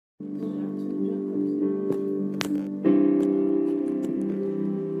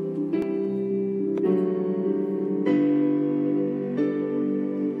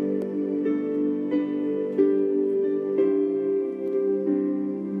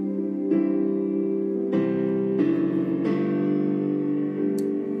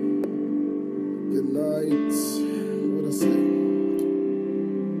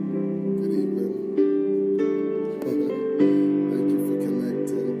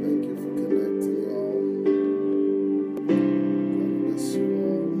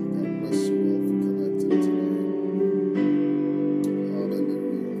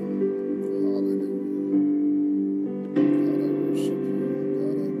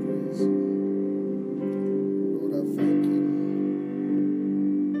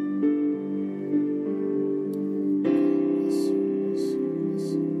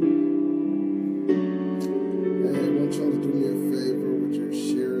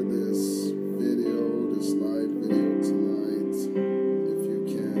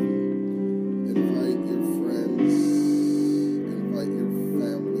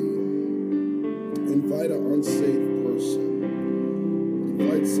Invite an unsafe person.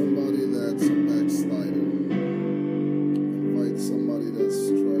 Invite somebody that's a backslider. Invite somebody that's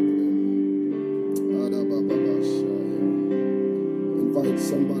struggling. Invite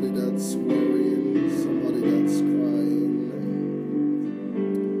somebody that's worrying. Somebody that's crying.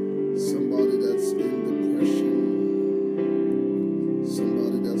 Somebody that's in depression.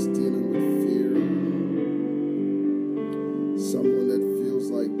 Somebody that's dealing with fear. Someone that feels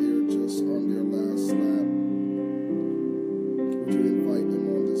like they're just on their last lap. Would you invite them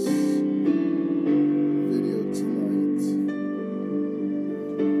on this video tonight?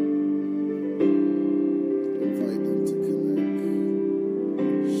 Invite them to connect.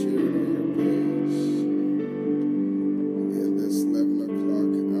 Share it on your page.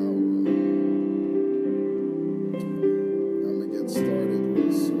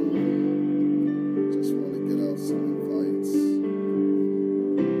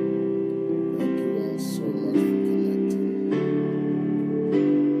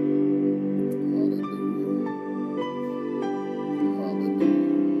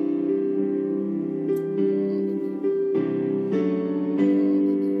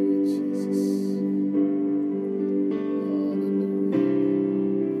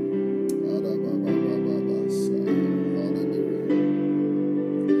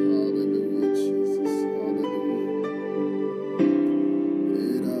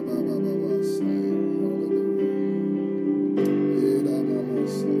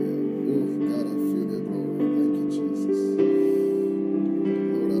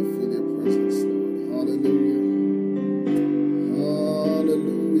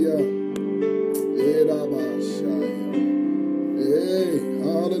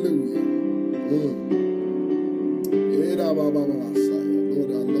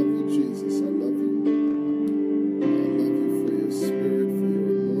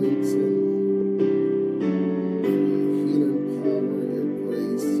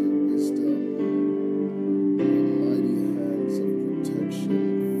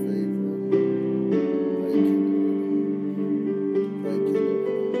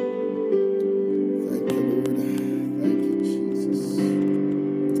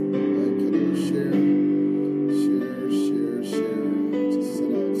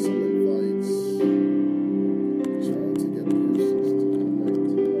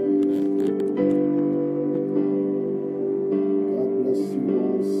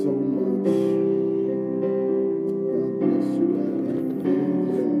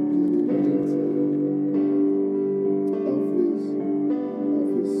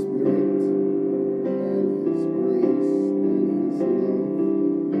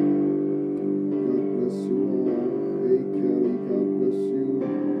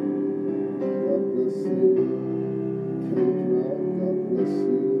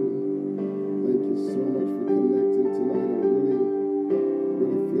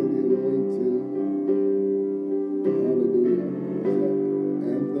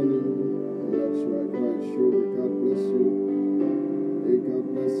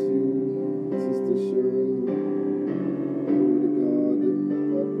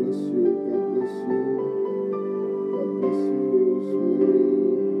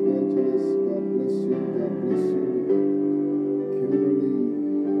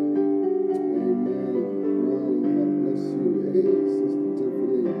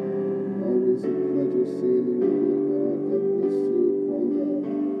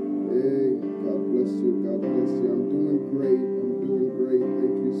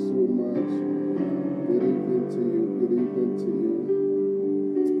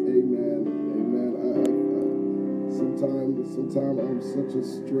 Sometimes I'm such a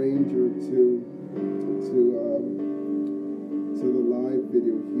stranger to the live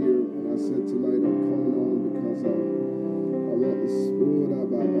video here, and I said tonight I'm coming on because I want the spirit.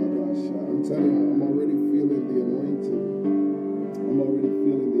 I'm telling you, I'm already feeling the anointing. I'm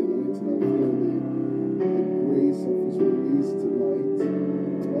feeling the grace of His release tonight.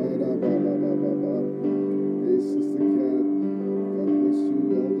 Hey, Sister Kat, God bless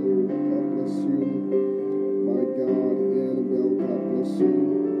you, Elder. God bless you. My God, Annabelle, God bless you.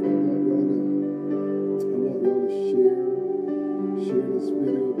 I want y'all to share this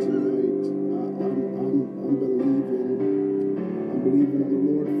video tonight. I'm believing on the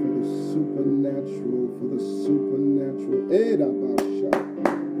Lord for the supernatural.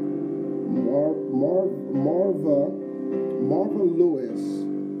 Marva Lewis,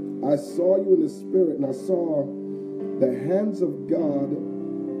 I saw you in the spirit, and I saw the hands of God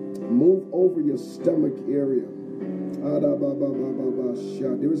move over your stomach area.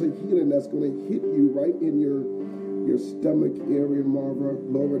 There is a healing that's going to hit you right in your stomach area, Marva.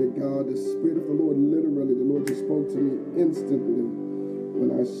 Glory to God. The Spirit of the Lord, literally, the Lord just spoke to me instantly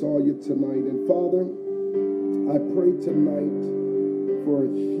when I saw you tonight. And Father, I pray tonight for a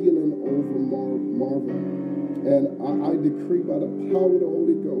healing over Marva. And I decree by the power of the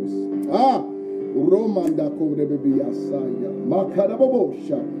Holy Ghost.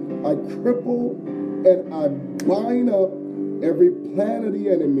 I cripple and I bind up every plan of the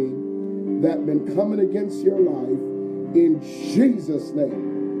enemy that been coming against your life in Jesus'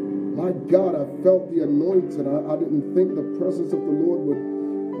 name. My God, I felt the anointing. I didn't think the presence of the Lord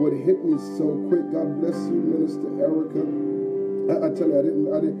would hit me so quick. God bless you, Minister Erica. I tell you, I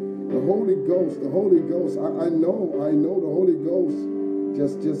didn't. The Holy Ghost. I know the Holy Ghost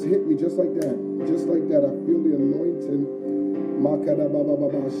just hit me just like that. I feel the anointing. I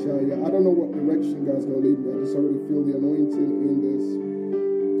don't know what direction God's going to lead me. I just already feel the anointing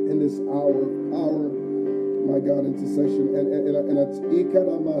in this hour of power. My God, intercession. And it's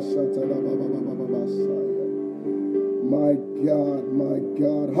my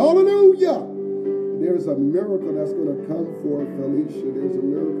God. Hallelujah. There's a miracle that's going to come for Felicia. There's a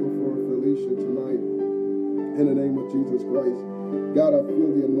miracle for Felicia tonight. In the name of Jesus Christ. God, I feel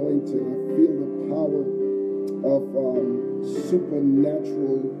the anointing. I feel the power of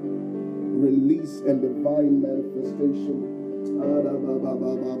supernatural release and divine manifestation.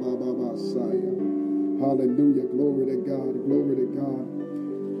 Hallelujah. Glory to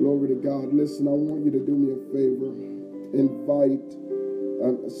God. Listen, I want you to do me a favor. Invite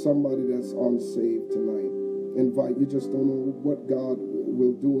somebody that's unsaved tonight. You just don't know what God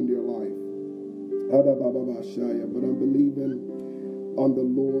will do in their life. But I'm believing on the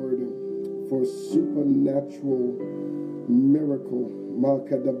Lord for supernatural miracle.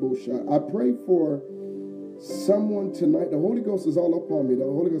 I pray for someone tonight. The Holy Ghost is all up on me. The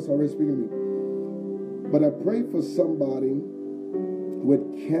Holy Ghost is already speaking to me. But I pray for somebody with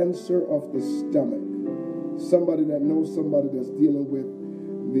cancer of the stomach. Somebody that knows somebody that's dealing with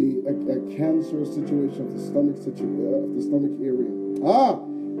a cancer situation of the stomach area.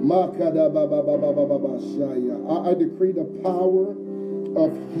 I decree the power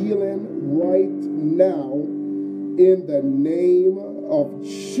of healing right now in the name of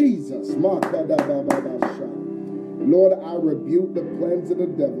Jesus. Lord, I rebuke the plans of the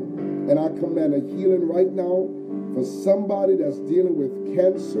devil, and I command a healing right now for somebody that's dealing with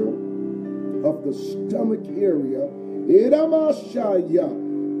cancer of the stomach area.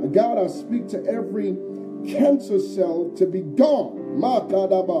 God, I speak to every cancer cell to be gone.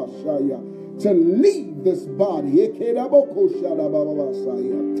 To leave this body.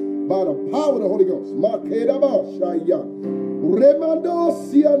 By the power of the Holy Ghost.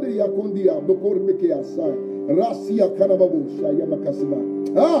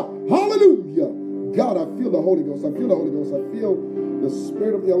 Hallelujah. God, I feel the Holy Ghost. I feel the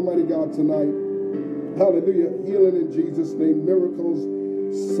Spirit of the Almighty God tonight. Hallelujah. Healing in Jesus' name. Miracles,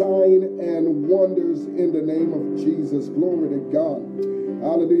 sign and wonders in the name of Jesus. Glory to God.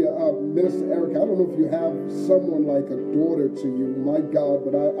 Hallelujah. Minister Eric, I don't know if you have someone like a daughter to you, my God,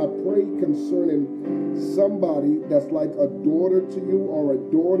 but I pray concerning somebody that's like a daughter to you or a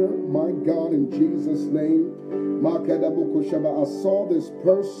daughter, my God, in Jesus' name. I saw this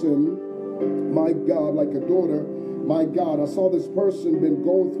person, my God, like a daughter. My God, I saw this person been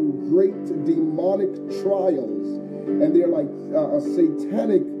going through great demonic trials, and they're like a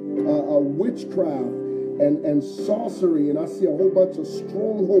satanic witchcraft and sorcery, and I see a whole bunch of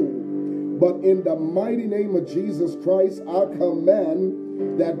strongholds. But in the mighty name of Jesus Christ, I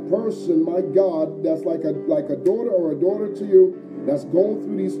command that person, my God, that's like a daughter or a daughter to you, that's going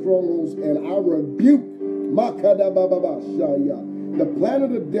through these strongholds, and I rebuke The plan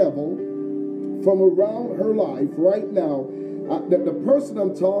of the devil from around her life right now. The person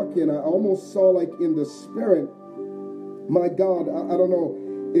I'm talking, I almost saw like in the spirit. My God, I don't know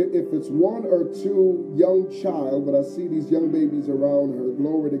if it's one or two young child, but I see these young babies around her.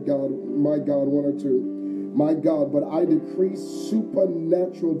 Glory to God. My God, one or two. My God, but I decree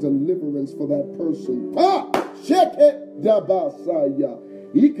supernatural deliverance for that person. Check it.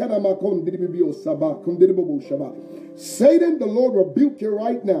 Satan, the Lord rebuke you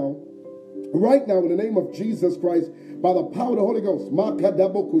right now. Right now, in the name of Jesus Christ, by the power of the Holy Ghost.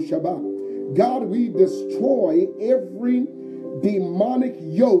 God, we destroy every demonic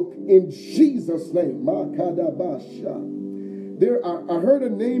yoke in Jesus' name. I heard a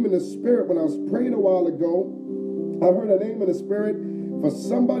name in the spirit when I was praying a while ago. I heard a name in the spirit for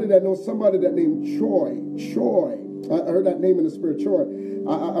somebody that knows somebody that named Troy. I heard that name in the spirit, Troy.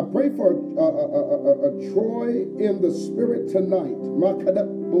 I pray for a Troy in the spirit tonight.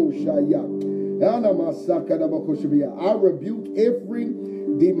 I rebuke every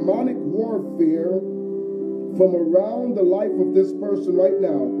demonic warfare from around the life of this person right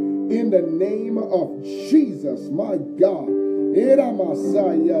now in the name of Jesus, my God.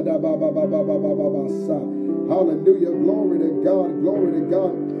 Hallelujah. Glory to God. Glory to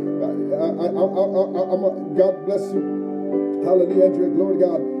God. God bless you. Hallelujah, Andrea. Glory to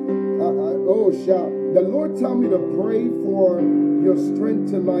God. Shout. The Lord told me to pray for your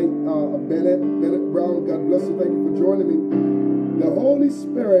strength tonight, Bennett Brown. God bless you. Thank you for joining me. The Holy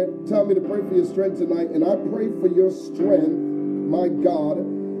Spirit told me to pray for your strength tonight, and I pray for your strength, my God,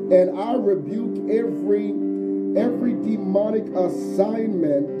 and I rebuke every demonic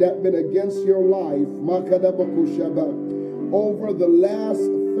assignment that been against your life, over the last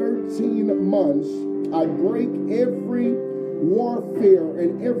 13 months. I break every warfare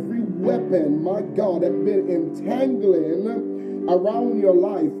and every weapon, my God, that been entangling around your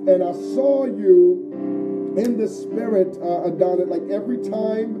life. And I saw you in the spirit, Donna, like every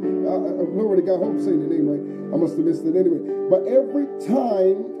time, glory to God, I hope I'm saying the name right. I must have missed it anyway. But every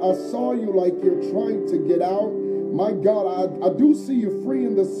time I saw you like you're trying to get out, my God, I do see you free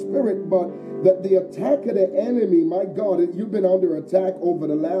in the spirit, but the attack of the enemy, my God, you've been under attack over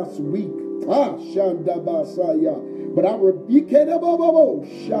the last week. But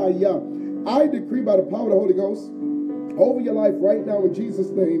I decree by the power of the Holy Ghost over your life right now in Jesus'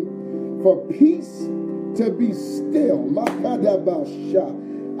 name for peace to be still.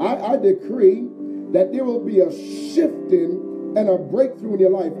 I decree that there will be a shifting and a breakthrough in your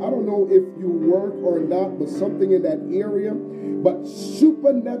life. I don't know if you work or not, but something in that area. But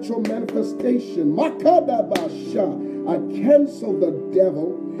supernatural manifestation. I cancel the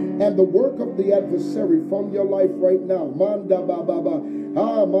devil and the work of the adversary from your life right now. Glory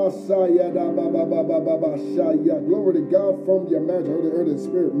to God from your marriage. I heard the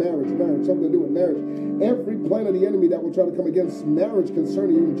spirit, marriage, something to do with marriage. Every plan of the enemy that will try to come against marriage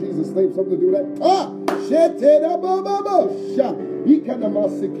concerning you in Jesus' name, something to do with that.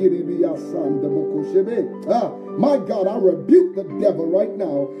 My God, I rebuke the devil right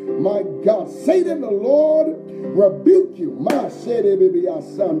now. My God, Satan, the Lord, rebuke you.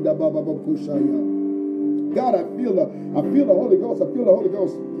 God, I feel the Holy Ghost. I feel the Holy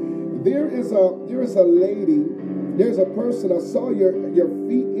Ghost. There is a lady. There's a person. I saw your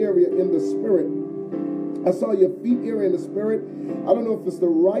feet area in the spirit. I saw your feet area in the spirit. I don't know if it's the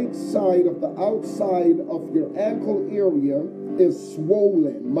right side of the outside of your ankle area is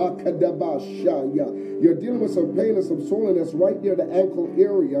swollen. You're dealing with some pain and some swollenness right there, the ankle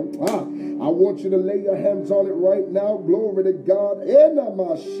area. I want you to lay your hands on it right now. Glory to God.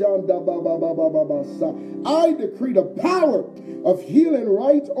 I decree the power of healing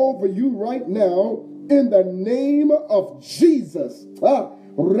right over you right now in the name of Jesus.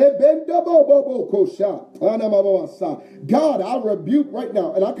 God, I rebuke right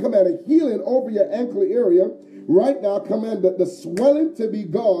now, and I command a healing over your ankle area. Right now, I command the swelling to be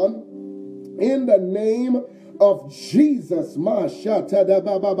gone in the name of Jesus. Lord,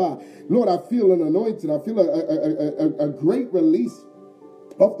 I feel an anointing. I feel a great release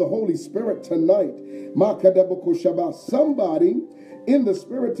of the Holy Spirit tonight. Somebody in the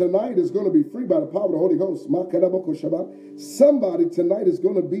spirit tonight is going to be free by the power of the Holy Ghost. Somebody tonight is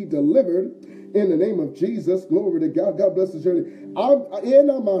going to be delivered in the name of Jesus. Glory to God. God bless the journey.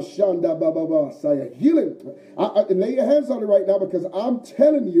 Healing. Lay your hands on it right now, because I'm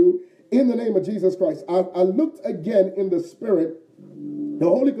telling you in the name of Jesus Christ. I looked again in the spirit. The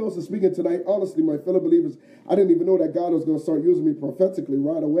Holy Ghost is speaking tonight. Honestly, my fellow believers, I didn't even know that God was going to start using me prophetically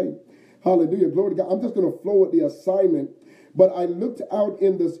right away. Hallelujah. Glory to God. I'm just going to flow with the assignment. but I looked out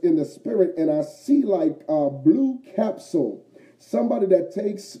in the spirit, and I see like a blue capsule. Somebody that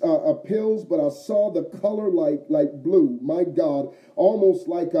takes pills, but I saw the color like blue. My God, almost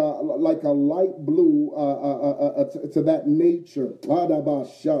like a light blue to that nature.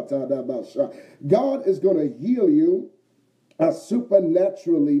 God is going to heal you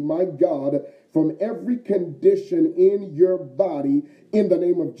supernaturally, my God, from every condition in your body in the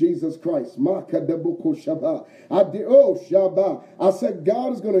name of Jesus Christ. I said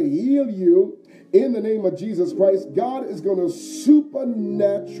God is going to heal you in the name of Jesus Christ. God is going to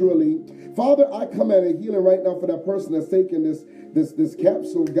supernaturally. Father, I command a healing right now for that person that's taking this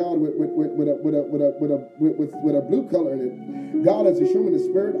capsule, God, with a blue color in it. God, as you show me the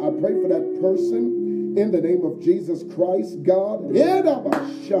spirit, I pray for that person in the name of Jesus Christ, God,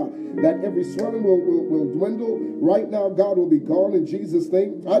 that every swelling will dwindle. Right now, God will be gone in Jesus'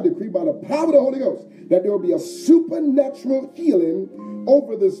 name. I decree by the power of the Holy Ghost that there will be a supernatural healing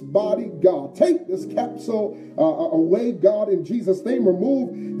over this body, God. Take this capsule away, God, in Jesus' name.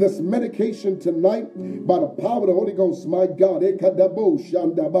 Remove this medication tonight by the power of the Holy Ghost, my God.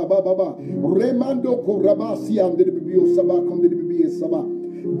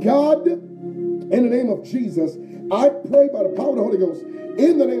 God, in the name of Jesus, I pray by the power of the Holy Ghost,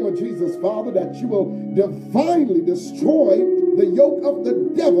 in the name of Jesus, Father, that you will divinely destroy the yoke of the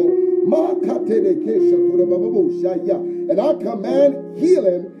devil. And I command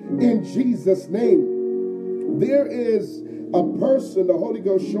healing in Jesus' name. There is a person the Holy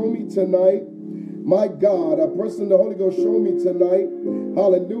Ghost showed me tonight. My God, a person the Holy Ghost showed me tonight.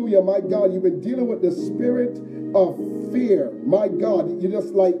 Hallelujah, my God, you've been dealing with the spirit of fear. My God, you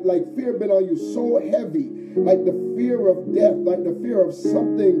just like fear been on you so heavy, like the fear of death, like the fear of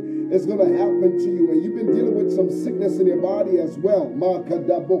something is going to happen to you. And you've been dealing with some sickness in your body as well.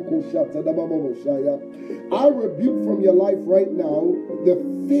 I rebuke from your life right now the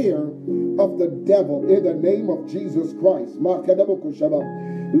fear of the devil in the name of Jesus Christ.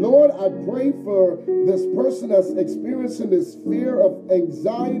 Lord, I pray for this person that's experiencing this fear of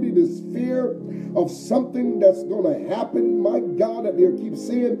anxiety, this fear of something that's going to happen. My God, that they keep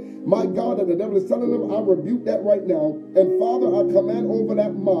saying, my God, that the devil is telling them, I rebuke that right now. And Father, I command over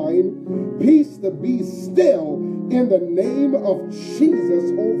that mind, peace to be still in the name of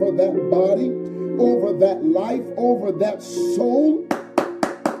Jesus, over that body, over that life, over that soul.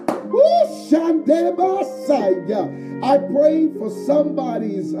 I pray for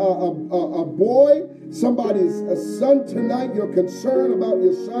somebody's a boy, somebody's son tonight. You're concerned about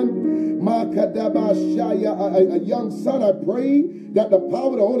your son, a young son. I pray that the power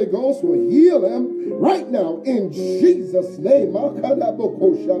of the Holy Ghost will heal him right now in Jesus' name. My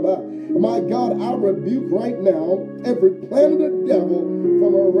God, I rebuke right now every plan of the devil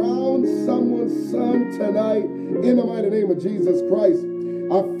from around someone's son tonight in the mighty name of Jesus Christ.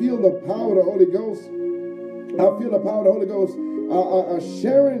 I feel the power of the Holy Ghost. I feel the power of the Holy Ghost.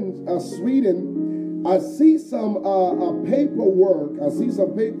 Sharon, Sweden, I see some paperwork. I see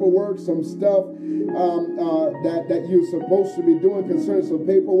some paperwork, some stuff that you're supposed to be doing concerning some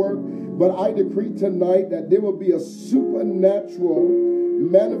paperwork. But I decree tonight that there will be a supernatural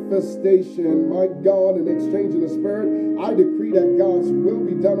manifestation, my God, in exchange of the Spirit. I decree that God's will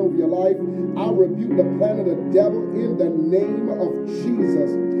be done over your life. I rebuke the plan of the devil in the name of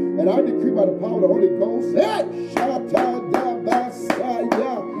Jesus. And I decree by the power of the Holy Ghost,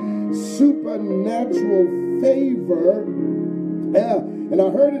 supernatural favor. And I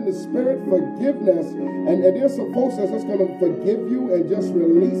heard in the spirit forgiveness. And there's some folks that's just going to forgive you and just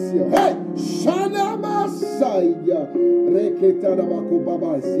release you. Hey!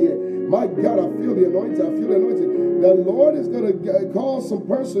 My God, I feel the anointing. I feel the anointing. The Lord is going to cause some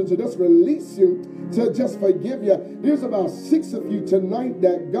person to just release you, to just forgive you. There's about 6 of you tonight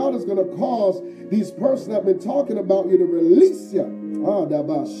that God is going to cause these persons that have been talking about you to release you.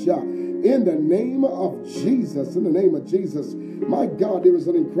 In the name of Jesus. In the name of Jesus. My God, there is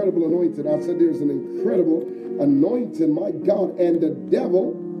an incredible anointing. I said there's an incredible anointing, my God. And the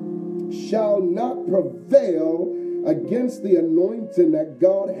devil shall not prevail against the anointing that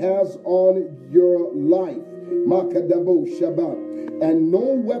God has on your life. And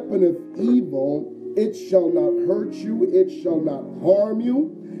no weapon of evil, it shall not hurt you, it shall not harm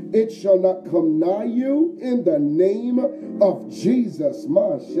you, it shall not come nigh you, in the name of Jesus.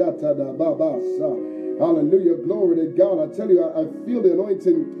 Hallelujah, glory to God. I tell you, I feel the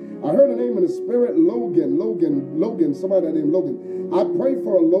anointing. I heard a name in the spirit, Logan, somebody named Logan. I pray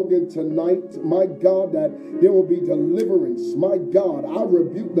for a Logan tonight, my God, that there will be deliverance. My God, I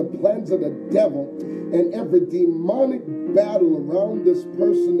rebuke the plans of the devil and every demonic battle around this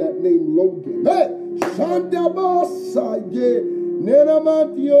person that named Logan. Hey! Shandabasaye.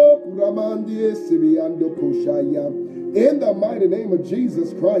 Nenamandio Kuramandie Sibiando Koshaya. In the mighty name of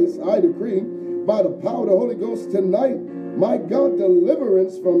Jesus Christ, I decree by the power of the Holy Ghost tonight, my God,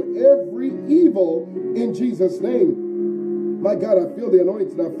 deliverance from every evil in Jesus' name. My God, I feel the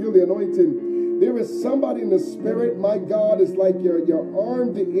anointing. I feel the anointing. There is somebody in the spirit, my God, is like your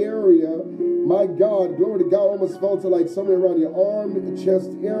armed area. My God, glory to God, almost felt like somewhere around your arm,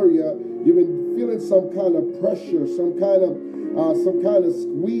 chest area. You've been feeling some kind of pressure, some kind of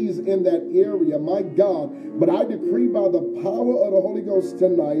squeeze in that area, my God. But I decree by the power of the Holy Ghost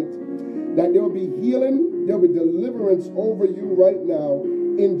tonight that there will be healing, there will be deliverance over you right now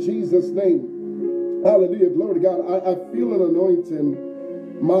in Jesus' name. Hallelujah, glory to God. I feel an anointing.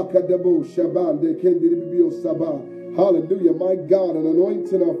 Hallelujah, my God, an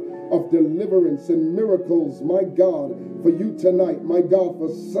anointing of deliverance and miracles, my God, for you tonight, my God, for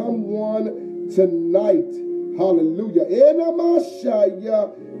someone tonight. Hallelujah.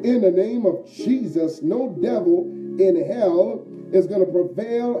 In the name of Jesus, no devil in hell is going to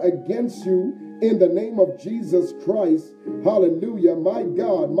prevail against you in the name of Jesus Christ. Hallelujah. My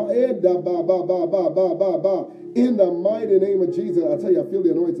God. In the mighty name of Jesus. I tell you, I feel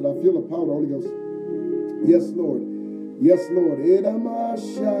the anointing. I feel the power of the Holy Ghost. Yes, Lord. Yes, Lord.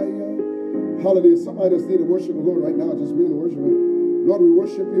 Hallelujah. Somebody just need to worship the Lord right now. Just begin to worship Him. Lord, we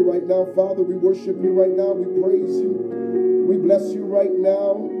worship you right now. Father, we worship you right now. We praise you. We bless you right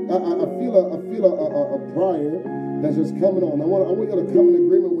now. I feel a prayer that's just coming on. I want you to come in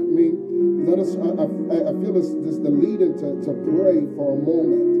agreement with me. I feel this the leading to pray for a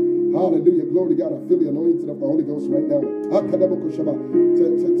moment. Hallelujah. Glory to God. I feel the anointing of the Holy Ghost right now. To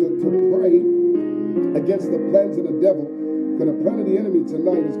pray against the plans of the devil. Because the plan of the enemy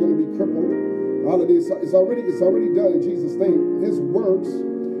tonight is going to be crippled. Hallelujah. It's already done in Jesus' name. His works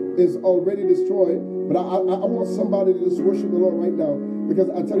is already destroyed. But I want somebody to just worship the Lord right now. Because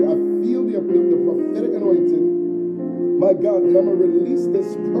I tell you, I feel the prophetic anointing. My God, and I'm going to release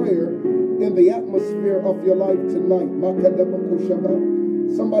this prayer in the atmosphere of your life tonight.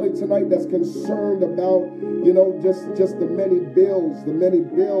 Somebody tonight that's concerned about, just the many bills, and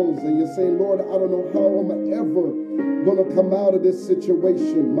you're saying, Lord, I don't know how I'm ever going to come out of this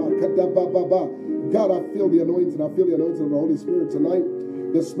situation. God, I feel the anointing. I feel the anointing of the Holy Spirit tonight.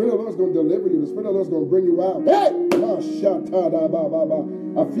 The Spirit of the Lord is going to deliver you. The Spirit of the Lord is going to bring you out. Hey! I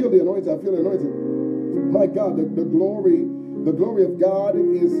feel the anointing. I feel the anointing. My God, the glory of God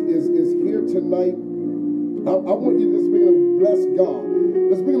is here tonight. I want you to just begin to bless God.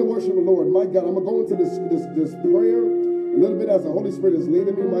 Let's begin to worship the Lord. My God, I'm going to go into this prayer a little bit as the Holy Spirit is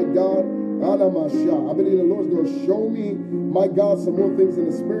leading me, my God. I believe the Lord's going to show me, my God, some more things in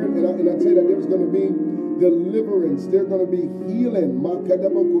the Spirit. And I tell you that there's going to be deliverance. There's going to be healing.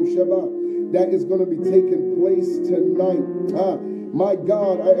 That is going to be taking place tonight. My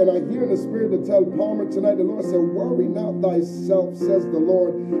God, and I hear in the Spirit to tell Palmer tonight, the Lord said, worry not thyself, says the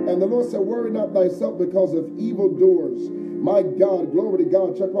Lord. And the Lord said, worry not thyself because of evildoers. My God, glory to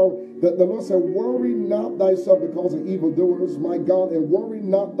God. Check out. The Lord said, worry not thyself because of evildoers, my God, and worry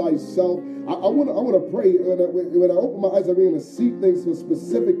not thyself. I want to pray. When I open my eyes, I'm going to see things for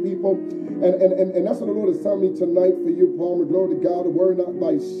specific people. And that's what the Lord is telling me tonight for you, Palmer. Glory to God. Worry not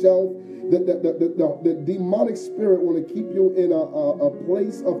thyself. The demonic spirit want to keep you in a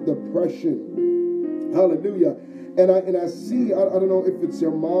place of depression. Hallelujah. And I see, I don't know if it's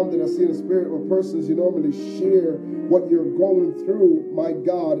your mom that I see in the spirit, or persons you normally share what you're going through. My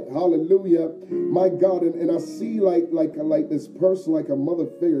God, hallelujah, my God, and I see like this person, like a mother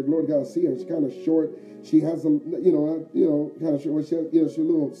figure. Lord God, I see her. She's kind of short. She has a kind of short. She's a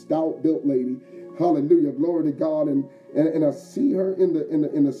little stout built lady. Hallelujah, glory to God, and I see her in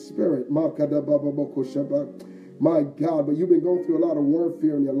the spirit. My God, but you've been going through a lot of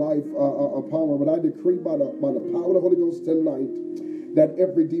warfare in your life, Palmer. But I decree by the power of the Holy Ghost tonight that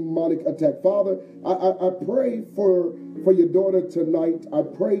every demonic attack, Father, I pray for your daughter tonight. I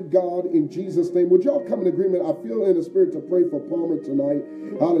pray, God, in Jesus' name. Would y'all come in agreement? I feel in the spirit to pray for Palmer tonight.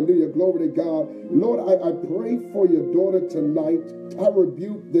 Hallelujah, glory to God. Lord, I pray for your daughter tonight. I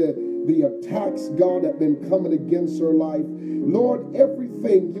rebuke the attacks, God, that have been coming against her life. Lord,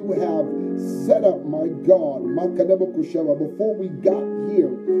 everything you have set up, my God, before we got here,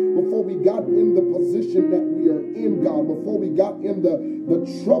 before we got in the position that we are in, God, before we got in the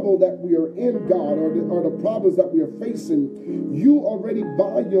trouble that we are in, God, or the problems that we are facing, you already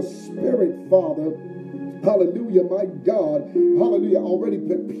by your Spirit, Father, hallelujah, my God, hallelujah, already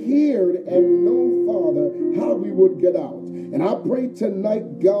prepared and know, Father, how we would get out. And I pray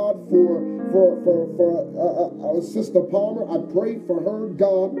tonight, God, for Sister Palmer. I pray for her,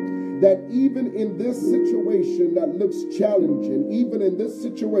 God, that even in this situation that looks challenging, even in this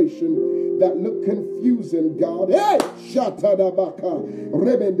situation that look confusing, God, hey,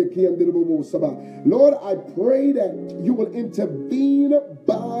 Lord, I pray that you will intervene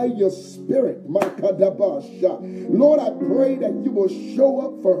by your spirit. Lord, I pray that you will show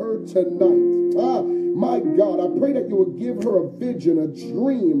up for her tonight. My God, I pray that you will give her a vision, a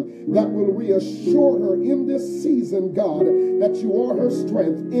dream that will reassure her in this season, God, that you are her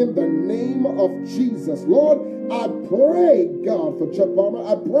strength in the name of Jesus. Lord, I pray, God, for Chuck Palmer.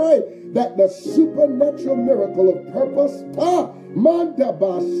 I pray that the supernatural miracle of purpose, I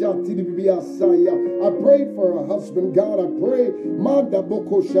pray for her husband, God. I pray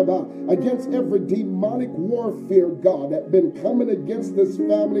against every demonic warfare, God, that's been coming against this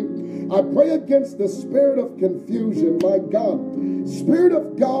family. I pray against the spirit of confusion, my God. Spirit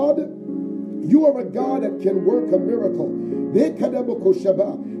of God, you are a God that can work a miracle.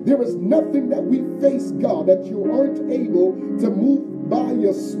 There is nothing that we face, God, that you aren't able to move by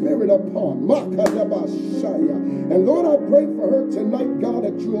your spirit upon. And Lord, I pray for her tonight, God,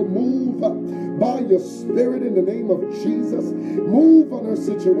 that you will move by your spirit in the name of Jesus. Move on her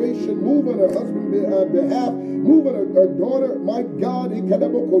situation, move on her husband's behalf, move on her daughter, my God,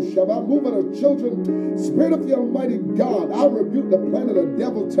 move on her children. Spirit of the Almighty God, I rebuke the plan of the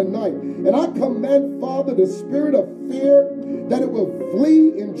devil tonight. And I command, Father, the spirit of fear, that it will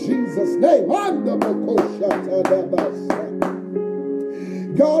flee in Jesus' name.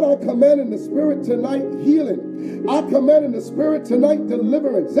 God, I command in the spirit tonight healing. I command in the spirit tonight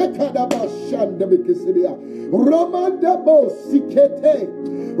deliverance. My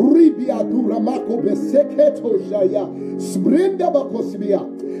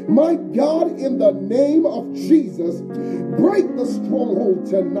God, in the name of Jesus, break the stronghold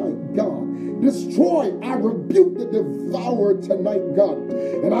tonight, God. Destroy, I rebuke the devourer tonight, God.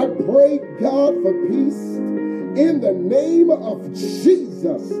 And I pray, God, for peace in the name of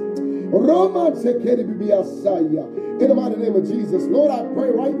Jesus. In the mighty name of Jesus, Lord, I pray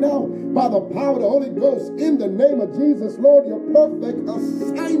right now by the power of the Holy Ghost, in the name of Jesus, Lord, your perfect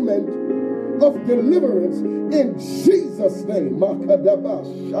assignment of deliverance in Jesus' name. Lord,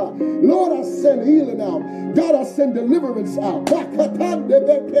 I send healing out. God, I send deliverance out.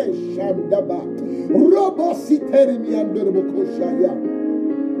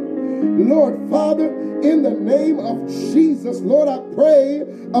 Lord, Father, in the name of Jesus, Lord, I pray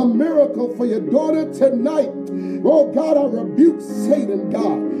a miracle for your daughter tonight. Oh, God, I rebuke Satan,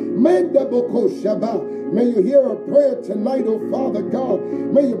 God. May you hear a prayer tonight, oh Father God.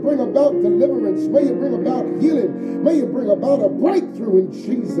 May you bring about deliverance. May you bring about healing. May you bring about a breakthrough in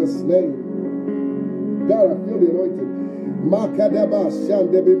Jesus' name. God, I feel the anointing.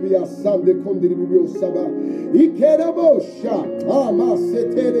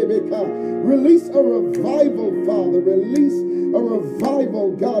 Release a revival, Father. Release a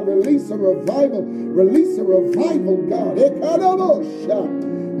revival, God. Release a revival. Release a revival, God.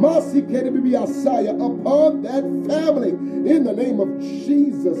 Upon that family in the name of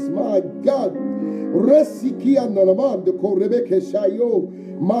Jesus, my God.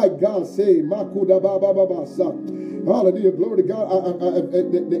 My God, say, hallelujah, glory to God.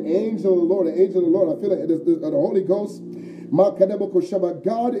 The angel of the Lord, I feel like the Holy Ghost,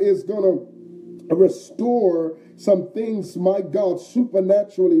 God is going to restore some things, my God,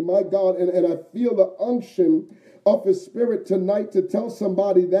 supernaturally, my God, and I feel the unction of his spirit tonight to tell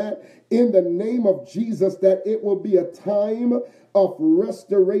somebody that in the name of Jesus, that it will be a time of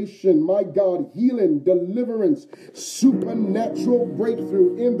restoration, my God, healing, deliverance, supernatural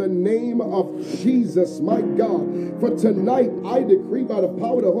breakthrough in the name of Jesus, my God. For tonight, I decree by the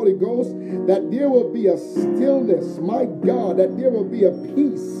power of the Holy Ghost that there will be a stillness, my God, that there will be a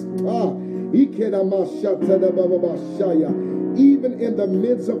peace. Even in the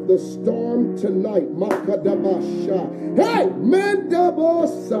midst of the storm tonight. Hey,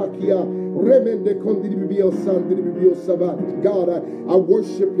 God, I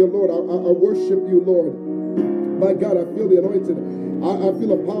worship you, Lord. I worship you, Lord. My God, I feel the anointing. I feel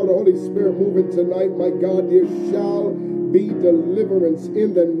the power of the Holy Spirit moving tonight. My God, there shall be deliverance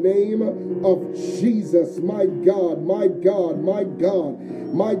in the name of Jesus. My God, my God, my God,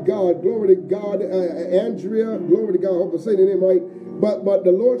 my God. Glory to God. Andrea, glory to God. I hope I'm saying the name right. But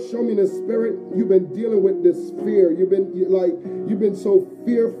the Lord showed me in the spirit, you've been dealing with this fear. You've been so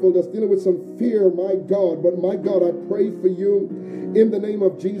fearful, just dealing with some fear, my God. But my God, I pray for you in the name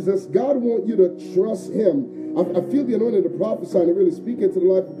of Jesus. God wants you to trust him. I feel the anointing to prophesy and really speak into the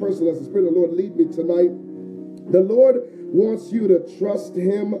life of a person as the Spirit of the Lord lead me tonight. The Lord wants you to trust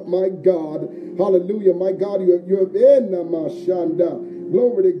him, my God. Hallelujah. My God, you have in Namashanda.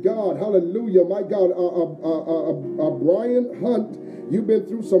 Glory to God. Hallelujah. My God, Brian Hunt, you've been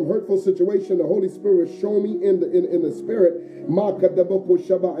through some hurtful situation. The Holy Spirit showed me in the spirit.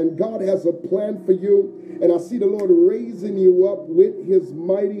 And God has a plan for you. And I see the Lord raising you up with his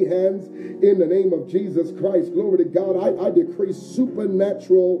mighty hands in the name of Jesus Christ. Glory to God. I decree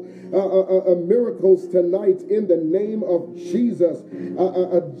supernatural miracles tonight in the name of Jesus.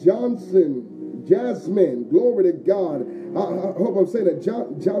 Jasmine, glory to God. I hope I'm saying that. I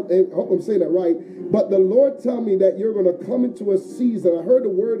hope I'm saying that right. But the Lord tell me that you're going to come into a season. I heard the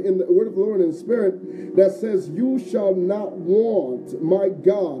word in the word of the Lord in the spirit that says, "You shall not want." My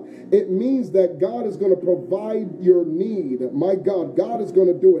God, it means that God is going to provide your need. My God, God is going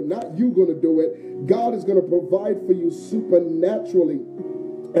to do it. Not you going to do it. God is going to provide for you supernaturally.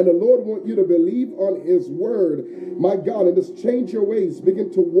 And the Lord wants you to believe on his word, my God, and just change your ways. Begin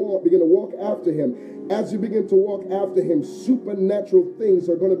to walk after him. As you begin to walk after him, supernatural things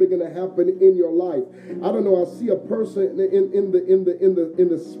are going to begin to happen in your life. I don't know. I see a person in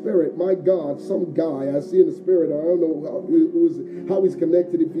the spirit. My God, some guy I see in the spirit. I don't know how he's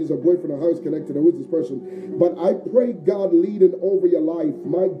connected. If he's a boyfriend or how he's connected, or who's this person. But I pray God leading over your life,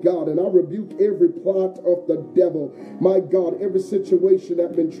 my God, and I rebuke every plot of the devil, my God, every situation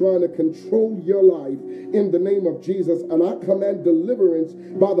that been trying to control your life in the name of Jesus, and I command deliverance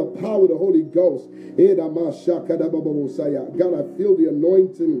by the power of the Holy Ghost. God, I feel the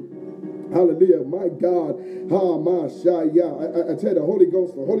anointing. Hallelujah, my God. I tell you, the Holy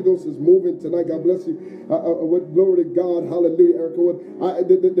Ghost is moving tonight. God bless you. With glory to God. Hallelujah, Erica.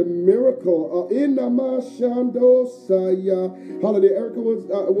 The miracle in hallelujah, Erica.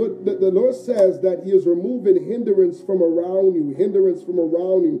 What the Lord says that he is removing hindrance from around you.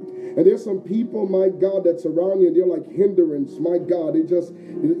 And there's some people, my God, that's around you, and they're like hindrance. My God, they just,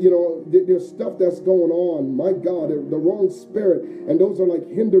 there's stuff that's going on. My God, the wrong spirit, and those are like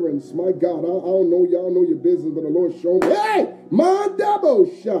hindrance. My God, I don't know, y'all know your business, but the Lord showed me. Hey, mandabo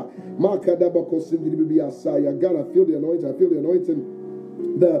sha, makadabako sindibiyasaya. God, I feel the anointing.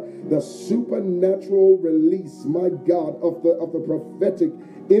 The supernatural release, my God, of the prophetic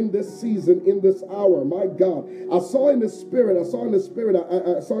in this season, in this hour, my God. I saw in the spirit, I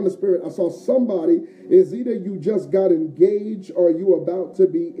saw somebody, is either you just got engaged or you about to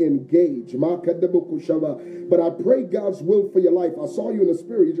be engaged. But I pray God's will for your life. I saw you in the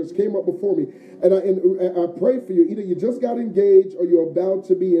spirit, you just came up before me, and I pray for you. Either you just got engaged or you're about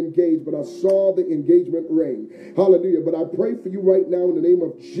to be engaged, but I saw the engagement ring. Hallelujah. But I pray for you right now in the name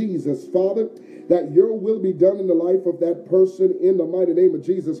of Jesus, Father, that your will be done in the life of that person in the mighty name of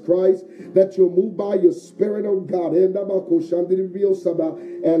Jesus Christ, that you'll move by your spirit, oh God, and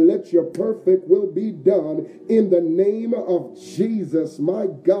let your perfect will be done in the name of Jesus, my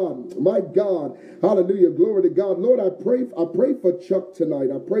God, hallelujah, glory to God. Lord, I pray for Chuck tonight.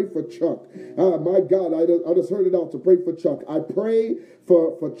 I pray for Chuck. My God, I just heard it out to pray for Chuck. I pray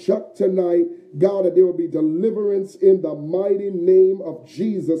for Chuck tonight, God, that there will be deliverance in the mighty name of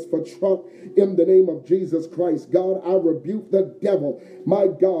Jesus for Chuck, in the name of Jesus Christ. God, I rebuke the devil, my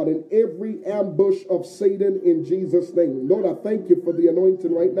God, in every ambush of Satan in Jesus' name. Lord, I thank you for the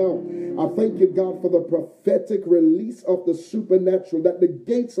anointing right now. I thank you, God, for the prophetic release of the supernatural, that the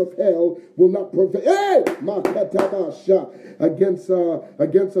gates of hell will not prevail. Hey! Against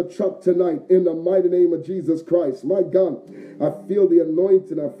a Chuck tonight in the mighty name of Jesus Christ. My God, I feel the anointing.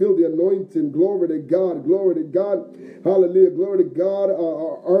 Glory to God. Hallelujah. Glory to God.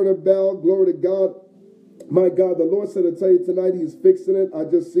 Arnabelle, glory to God. My God, the Lord said to tell you tonight, he's fixing it. I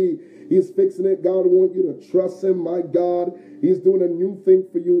just see he's fixing it. God wants you to trust him. My God, he's doing a new thing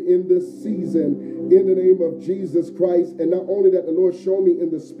for you in this season in the name of Jesus Christ. And not only that, the Lord showed me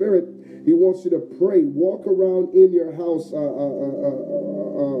in the spirit, he wants you to pray. Walk around in your house,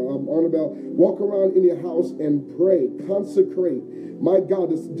 Annabelle. Walk around in your house and pray. Consecrate. My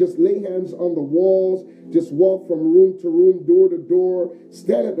God, just lay hands on the walls. Just walk from room to room, door to door.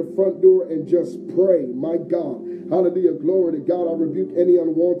 Stand at the front door and just pray. My God. Hallelujah. Glory to God. I rebuke any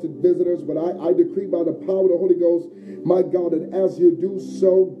unwanted visitors, but I decree by the power of the Holy Ghost, my God, that as you do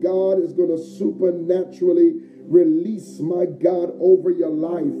so, God is going to supernaturally release, my God, over your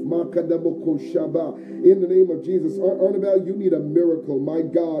life. In the name of Jesus. Arnabelle, you need a miracle, my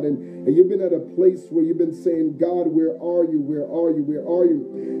God. And you've been at a place where you've been saying, God, where are you? Where are you? Where are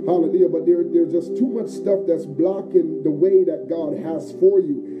you? Hallelujah. But there's just too much stuff that's blocking the way that God has for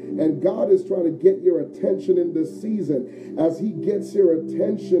you. And God is trying to get your attention in this season. As he gets your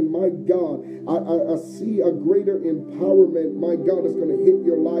attention, my God, I see a greater empowerment, my God, is going to hit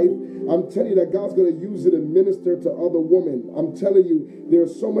your life. I'm telling you that God's going to use it to minister to other women. I'm telling you,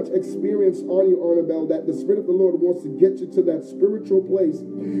 there's so much experience on you, Arnabelle, that the Spirit of the Lord wants to get you to that spiritual place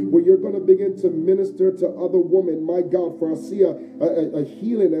where you're going to begin to minister to other women. My God, for I see a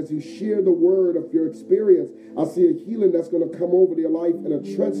healing as you share the word of your experience. I see a healing that's going to come over your life and a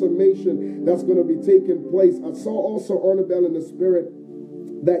transformation that's going to be taking place. I saw also, Arnabelle, in the Spirit,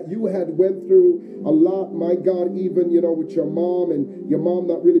 that you had went through a lot, my God, even, with your mom and your mom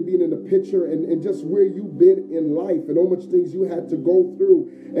not really being in the picture and just where you've been in life and how much things you had to go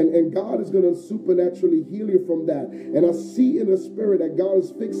through. And God is going to supernaturally heal you from that. And I see in the Spirit that God is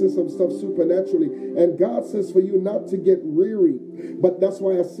fixing some stuff supernaturally. And God says for you not to get weary. But that's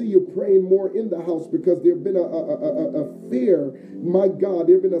why I see you praying more in the house, because there's been a fear, my God,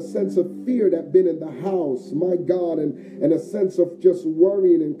 there's been a sense of fear that's been in the house, my God, and a sense of just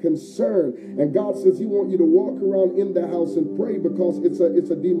worrying and concern. And God says he wants you to walk around in the house and pray, because it's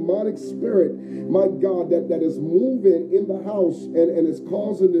a demonic spirit, my God, that is moving in the house and is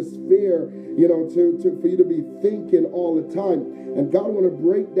causing this fear, for you to be thinking all the time. And God want to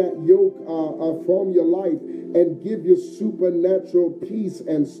break that yoke from your life and give you supernatural peace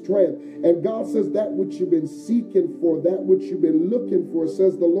and strength. And God says that which you've been seeking for, that which you've been looking for,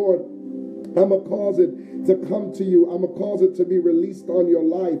 says the Lord, I'm going to cause it to come to you. I'm going to cause it to be released on your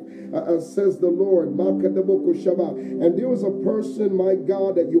life, says the Lord. And there was a person, my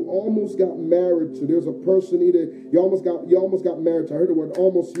God, that you almost got married to. There's a person you almost got married to. I heard the word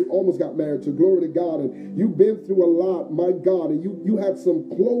almost. You almost got married to. Glory to God. And you've been through a lot, my God. And you had some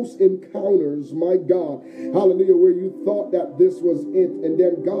close encounters, my God. Hallelujah. Where you thought that this was it. And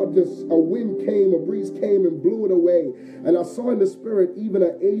then God a wind came, a breeze came and blew it away. And I saw in the Spirit even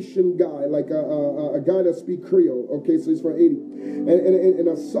an Asian guy, like a guy that speaks Creole. Okay, so he's from Haiti. And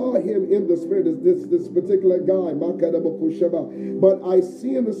I saw him in the Spirit, this particular guy, but I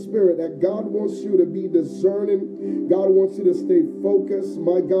see in the Spirit that God wants you to be discerning. God wants you to stay focused,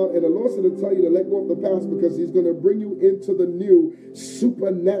 my God. And the Lord said to tell you to let go of the past, because he's going to bring you into the new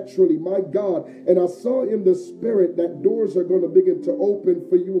supernaturally, my God. And I saw in the Spirit that doors are going to begin to open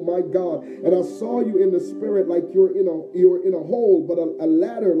for you, my God. And I saw you in the Spirit like you're in a hole, but a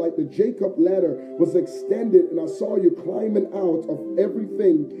ladder, like the Jacob ladder, was extended, and I saw you climbing out of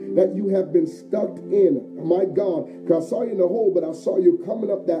everything that you have been stuck in, my God. Because I saw you in the hole, but I saw you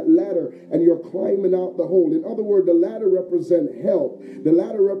coming up that ladder and you're climbing out the hole. In other words, the ladder represents help. The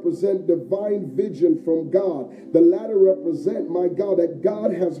ladder represents divine vision from God. The ladder represents, my God, that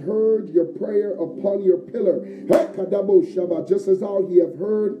God has heard your prayer upon your pillar. Just as how he have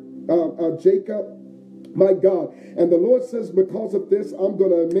heard Jacob, my God. And the Lord says, because of this, I'm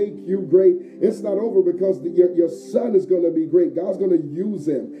going to make you great. It's not over, because your son is going to be great. God's going to use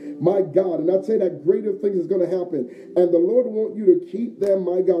him, my God. And I tell you that greater things is going to happen. And the Lord wants you to keep them,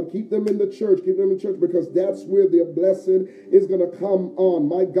 my God. Keep them in the church. Keep them in church, because that's where their blessing is going to come on,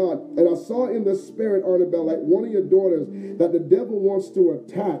 my God. And I saw in the Spirit, Arnabelle, like one of your daughters that the devil wants to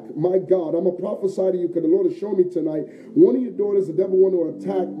attack, my God. I'm going to prophesy to you, because the Lord has shown me tonight. One of your daughters, the devil want to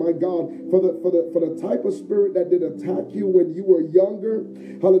attack, my God, for the type of spirit that did attack you when you were younger.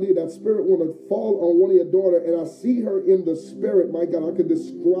 Hallelujah. That spirit want to fall on one of your daughter. And I see her in the Spirit. My God, I could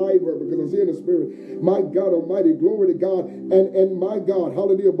describe her because I see her in the Spirit. My God Almighty, glory to God. And my God,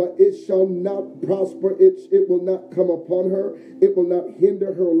 hallelujah. But it shall not prosper. It will not come upon her. It will not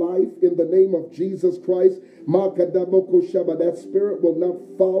hinder her life in the name of Jesus Christ. That spirit will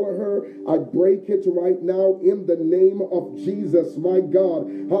not follow her. I break it right now in the name of Jesus, my God.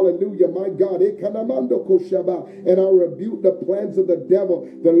 Hallelujah, my God. And I rebuke the plans of the devil.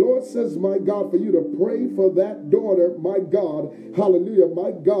 The Lord says, my God, for you to pray for that daughter, my God. Hallelujah,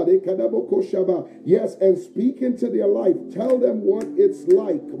 my God. Yes, and speak into their life. Tell them what it's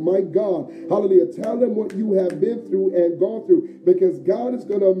like, my God. Hallelujah. Tell them what you have been through and gone through, because God is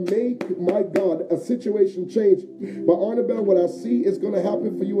going to make, my God, a situation change. But Arnabelle, what I see is going to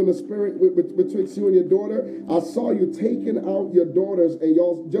happen for you in the Spirit betwixt you and your daughter. I saw you taking out your daughters and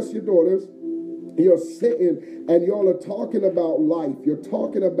just your daughters. you're sitting and y'all are talking about life. You're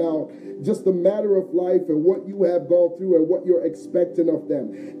talking about just the matter of life and what you have gone through and what you're expecting of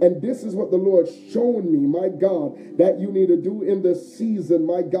them. And this is what the Lord's shown me, my God, that you need to do in this season,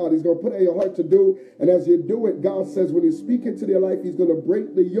 my God. He's going to put it in your heart to do. And as you do it, God says when you speak into their life, he's going to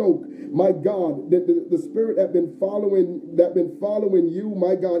break the yoke, my God, the spirit that been following you,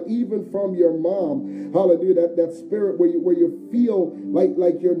 my God, even from your mom. Hallelujah. That spirit where you feel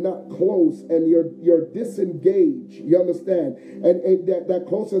like you're not close and you're disengaged. You understand? And that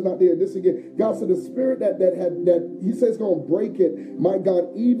closeness is not there. Disengaged. God said the spirit that he says going to break it. My God,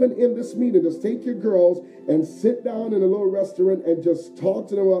 even in this meeting, just take your girls and sit down in a little restaurant and just talk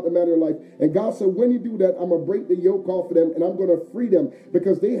to them about the matter of life. And God said, when you do that, I'm going to break the yoke off of them and I'm going to free them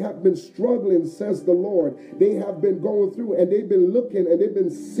because they have been struggling, says the Lord. They have been going through and they've been looking and they've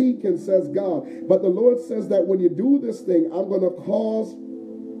been seeking, says God. But the Lord says that when you do this thing, I'm going to cause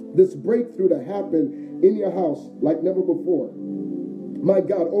this breakthrough to happen in your house like never before. My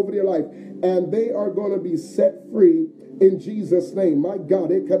God, over their life. And they are going to be set free in Jesus' name. My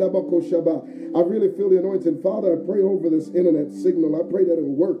God, I really feel the anointing. Father, I pray over this internet signal. I pray that it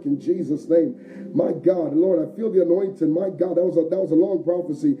will work in Jesus' name. My God, Lord, I feel the anointing. My God, that was a long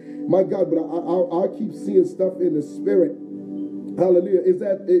prophecy. My God, but I keep seeing stuff in the spirit. Hallelujah. Is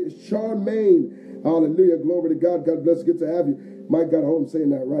that Charmaine? Hallelujah. Glory to God. God bless. Good to have you. My God, I hope I'm saying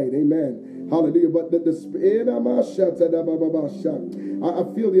that right. Amen. Hallelujah. But I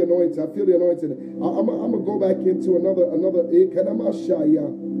feel the anointing. I feel the anointing. I'm going to go back into another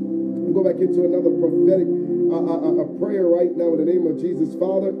go back into another prophetic prayer right now in the name of Jesus.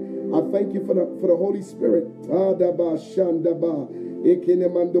 Father, I thank you for the Holy Spirit.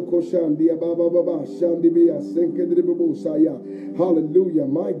 Hallelujah.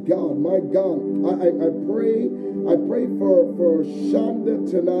 My God, my God. I pray for Shonda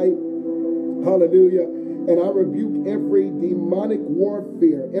tonight. Hallelujah. And I rebuke every demonic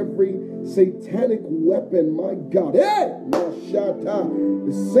warfare, every satanic weapon, my God. Hey!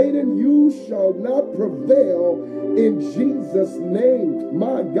 Satan, you shall not prevail in Jesus' name,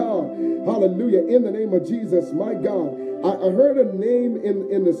 my God. Hallelujah. In the name of Jesus, my God. I heard a name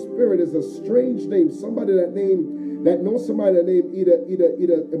in the spirit. It's a strange name. Somebody that knows somebody that name either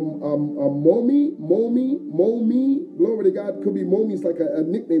Momi, glory to God. Could be Momi. It's like a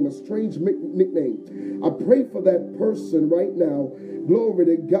nickname, a strange nickname. I pray for that person right now. Glory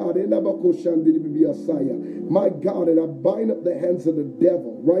to God. My God, and I bind up the hands of the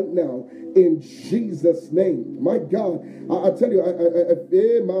devil right now in Jesus' name. My God, I tell you,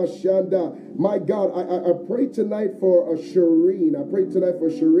 my God, I pray tonight for a Shireen. I pray tonight for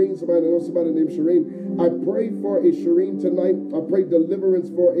Shireen. Somebody knows somebody named Shireen. I pray for a Shireen tonight. I pray deliverance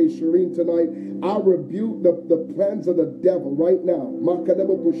for a Shireen tonight. I rebuke the plans of the devil right now.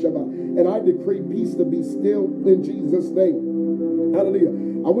 And I decree peace to be still in Jesus' name. Hallelujah.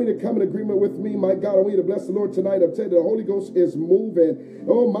 I want you to come in agreement with me, my God. I want you to bless the Lord tonight. I'm telling you, the Holy Ghost is moving.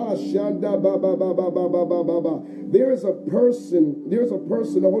 Oh, my Shanda, ba, ba, ba, ba, ba, ba, ba, ba, ba. There's a person,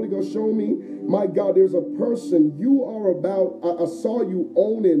 the Holy Ghost showed me, my God, there's a person you are about. I saw you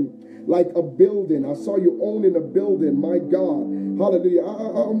owning like a building. I saw you owning a building, my God. Hallelujah.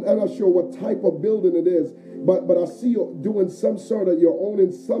 I'm not sure what type of building it is, but I see you doing you're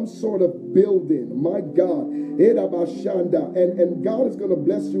owning some sort of building, my God. And God is going to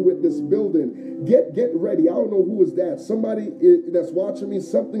bless you with this building. Get ready. I don't know who is that. Somebody that's watching me,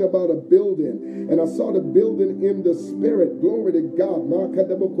 something about a building. And I saw the building in the spirit. Glory to God.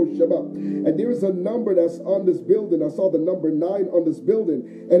 And there is a number that's on this building. I saw the number 9 on this building.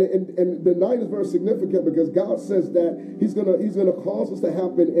 And the 9 is very significant because God says that He's gonna cause this to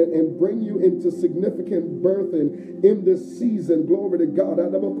happen and bring you into significant birthing in this season. Glory to God.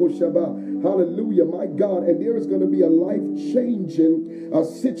 Hallelujah, my God. And there is going to be a life-changing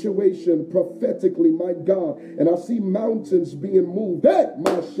situation prophetically, my God. And I see mountains being moved. Hey!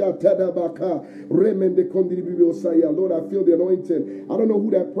 Lord, I feel the anointing. I don't know who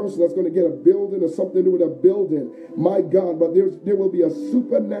that person that's going to get a building or something to do with a building, my God, but there will be a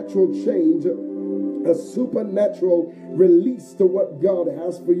supernatural change, a supernatural release to what God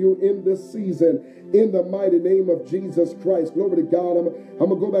has for you in this season, in the mighty name of Jesus Christ. Glory to God. I'm going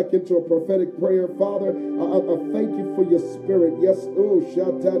to go back into a prophetic prayer. Father, I thank you for your spirit. Yes, oh,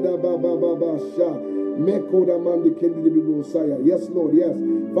 yes, Lord, yes.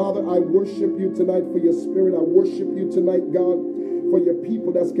 Father, I worship you tonight for your spirit. I worship you tonight, God, for your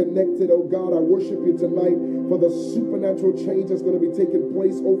people that's connected, oh God. I worship you tonight for the supernatural change that's going to be taking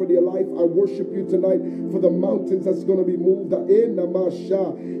place over their life. I worship you tonight for the mountains that's going to be moved.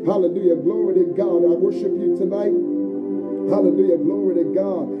 Hallelujah. Glory to God. I worship you tonight. Hallelujah. Glory to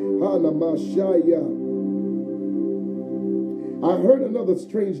God. I heard another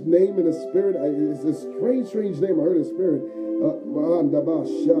strange name in the spirit. It's a strange name I heard in the spirit.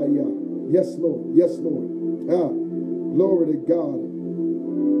 Yes, Lord. Yes, Lord. Glory to God.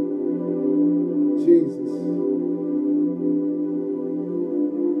 Jesus.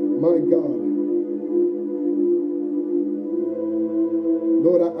 My God.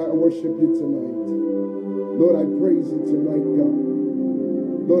 Lord, I worship you tonight. Lord, I praise you tonight, God.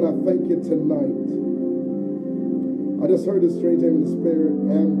 Lord, I thank you tonight. I just heard a strange name in the spirit.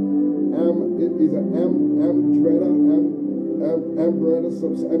 Amdreda,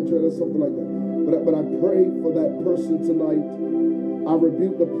 something like that. But I pray for that person tonight. I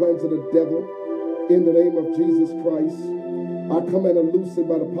rebuke the plans of the devil in the name of Jesus Christ. I come and loose it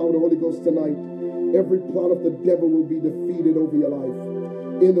by the power of the Holy Ghost tonight. Every plot of the devil will be defeated over your life.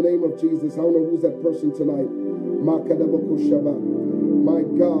 In the name of Jesus. I don't know who's that person tonight. My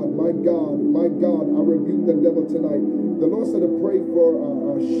God, my God, my God, I rebuke the devil tonight. The Lord said to pray for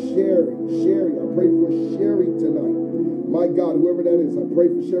Sherry. I pray for Sherry tonight. My God, whoever that is, I pray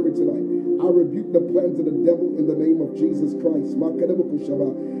for Sherry tonight. I rebuke the plans of the devil in the name of Jesus Christ.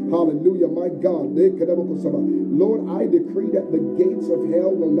 Hallelujah, my God. Lord, I decree that the gates of hell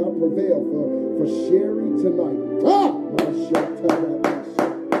will not prevail for Sherry tonight.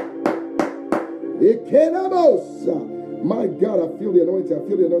 My God, I feel the anointing. I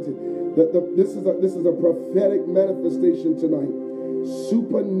feel the anointing. This is a prophetic manifestation tonight.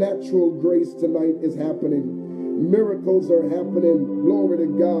 Supernatural grace tonight is happening. Miracles are happening. Glory to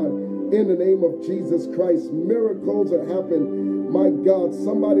God. In the name of Jesus Christ, miracles are happening. My God,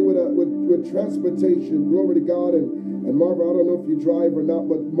 somebody with transportation. Glory to God. And Marva, I don't know if you drive or not,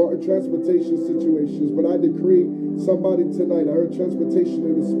 but transportation situations. But I decree somebody tonight. I heard transportation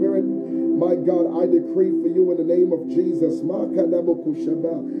in the spirit. My God, I decree for you in the name of Jesus. Hallelujah.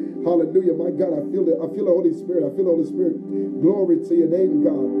 My God, I feel the Holy Spirit. I feel the Holy Spirit. Glory to your name,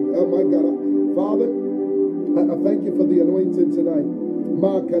 God. Oh, my God. Father, I thank you for the anointing tonight.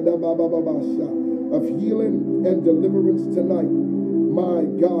 Of healing and deliverance tonight. My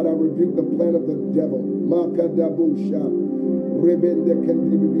God, I rebuke the plan of the devil.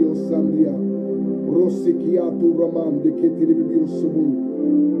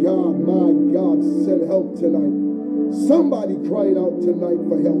 God, my God, send help tonight. Somebody crying out tonight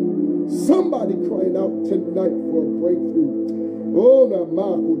for help. Somebody crying out tonight for a breakthrough. Oh,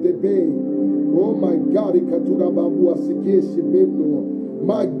 my God,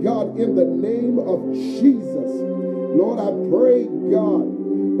 my God, in the name of Jesus, Lord, I pray, God,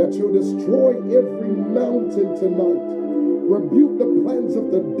 that you'll destroy every mountain tonight. Rebuke the plans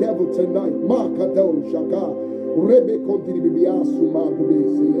of the devil tonight. My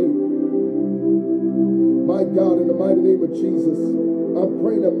God, in the mighty name of Jesus, I'm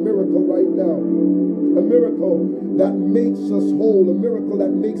praying a miracle right now. A miracle that makes us whole. A miracle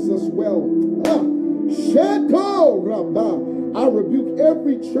that makes us well. I rebuke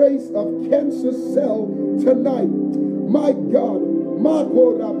every trace of cancer cell tonight. My God.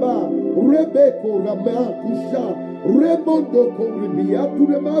 Mako Rabba, Rebeko Ramakusha, Remondoko Ribiatu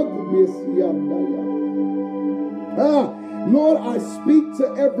Remaku Messiah. Lord, I speak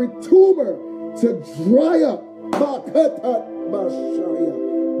to every tumor to dry up. Makata Mashaya.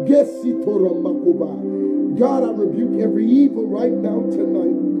 Gesitora Makuba. God, I rebuke every evil right now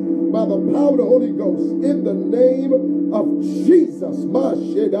tonight by the power of the Holy Ghost in the name of Jesus.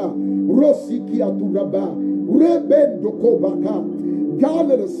 Masheda Rosikiatu Rabba, Rebendoko Baka. God,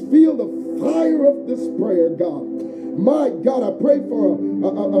 let us feel the fire of this prayer, God. My God, I pray for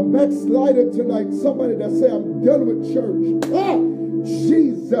a backslider tonight. Somebody that say, I'm done with church.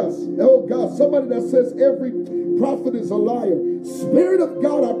 Jesus. Oh, God. Somebody that says every prophet is a liar. Spirit of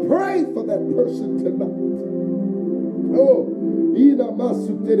God, I pray for that person tonight. Oh, Ina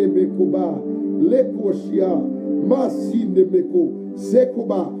Masutere Bekuba, Lekoshia, Masinde Meko,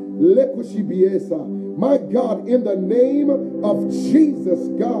 Sekuba, Lekoshibiesa. My God, in the name of Jesus,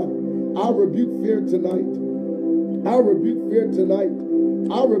 God, I rebuke fear tonight. I rebuke fear tonight.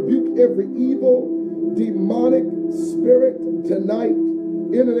 I rebuke every evil, demonic spirit tonight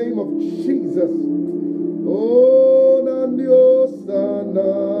in the name of Jesus. Oh, Nandio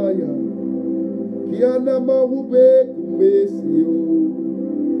Sanaya. Kiana Mahube Kumesio.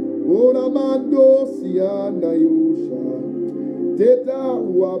 Oh, Namando Siana Yosha. Teta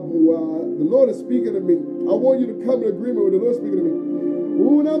Wabua. The Lord is speaking to me. I want you to come in agreement with the Lord speaking to me.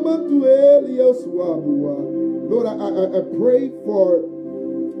 Lord, I pray for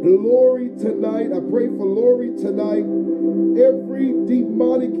Lori tonight. I pray for Lori tonight every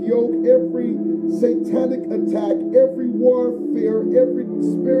demonic yoke, every satanic attack, every warfare, every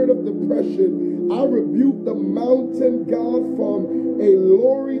spirit of depression. I rebuke the mountain, God, from a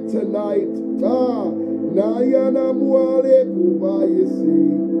lorry tonight. Nayana muale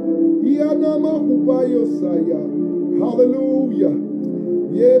kubayesi. Yanama kubayosaya. Hallelujah.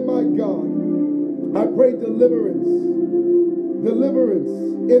 Yeah, my God. I pray deliverance. Deliverance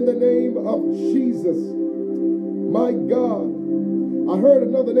in the name of Jesus. My God. I heard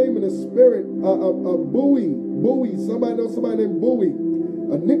another name in the spirit, Bowie. Bowie. Somebody knows somebody named Bowie.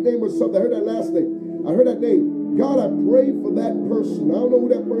 A nickname or something. I heard that last name. I heard that name. God, I pray for that person. I don't know who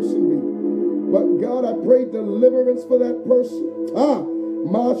that person be. But God, I pray deliverance for that person.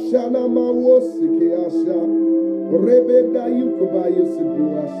 Mashana mawosike asha. Rebeda yukubayusibu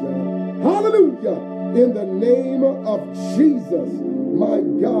asha. Hallelujah. In the name of Jesus. My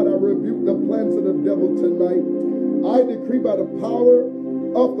God, I rebuke the plans of the devil tonight. I decree by the power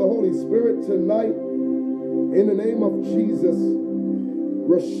of the Holy Spirit tonight, in the name of Jesus.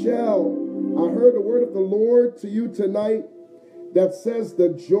 Rochelle, I heard the word of the Lord to you tonight that says the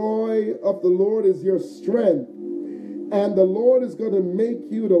joy of the Lord is your strength. And the Lord is going to make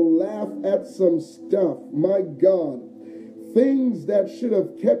you to laugh at some stuff. My God. Things that should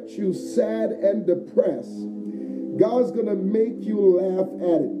have kept you sad and depressed. God's going to make you laugh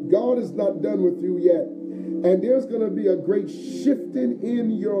at it. God is not done with you yet. And there's going to be a great shifting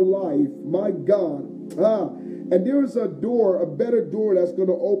in your life. My God. And there's a door, a better door that's going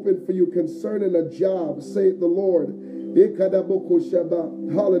to open for you concerning a job, saith the Lord.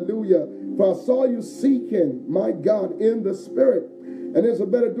 Hallelujah. For I saw you seeking, my God, in the spirit. And there's a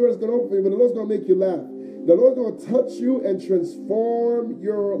better door that's going to open for you, but the Lord's going to make you laugh. The Lord's going to touch you and transform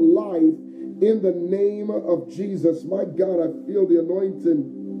your life in the name of Jesus. My God, I feel the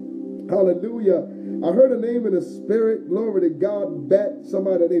anointing. Hallelujah. I heard a name in the spirit. Glory to God. Bet.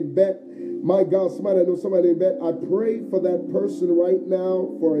 Somebody named Bet. My God, somebody I know somebody named Bet. I pray for that person right now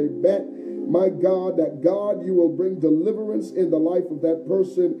for a bet. My God, that God, you will bring deliverance in the life of that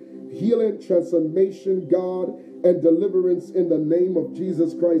person. Healing, transformation, God, and deliverance in the name of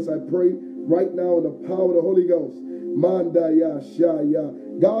Jesus Christ. I pray right now in the power of the Holy Ghost. Mandaya Shaya.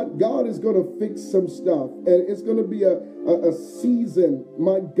 God is going to fix some stuff. And it's going to be a season,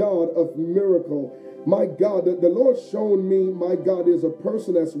 my God, of miracle. My God, the Lord's shown me, my God, there's a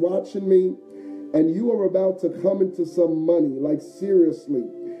person that's watching me, and you are about to come into some money, like seriously.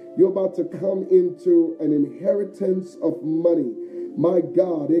 You're about to come into an inheritance of money. My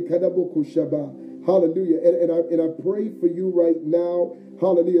God, hallelujah. And I pray for you right now.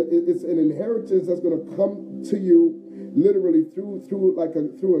 Hallelujah. It's an inheritance that's going to come to you literally through a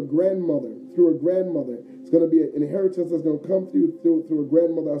grandmother. Through a grandmother. It's going to be an inheritance that's going to come to you through a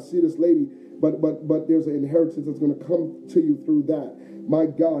grandmother. I see this lady, but there's an inheritance that's going to come to you through that. My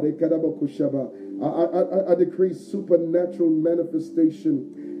God, I decree supernatural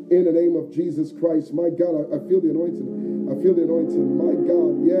manifestation in the name of Jesus Christ. My God, I feel the anointing. I feel the anointing. My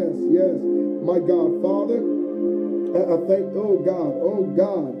God, yes, yes. My God, Father, I thank, oh God, oh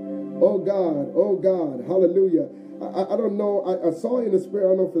God, oh God, oh God, hallelujah. I don't know, I saw in the spirit, I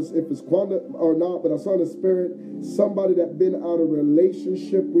don't know if it's Quanda or not, but I saw in the spirit somebody that been out of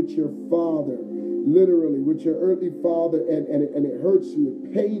relationship with your father, literally, with your earthly father, and it hurts you,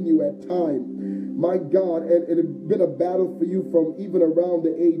 it pains you at times. My God, and it's been a battle for you from even around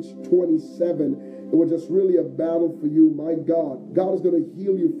the age 27. It was just really a battle for you. My God, God is going to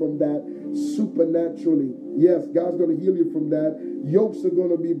heal you from that supernaturally. Yes, God's going to heal you from that. Yokes are going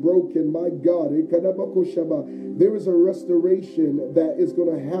to be broken. My God, there is a restoration that is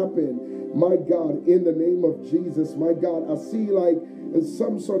going to happen. My God, in the name of Jesus. My God, I see like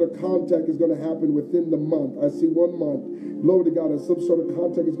some sort of contact is going to happen within the month. I see 1 month. Glory to God, and some sort of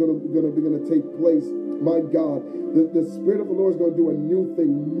contact is going to take place. My God, the Spirit of the Lord is going to do a new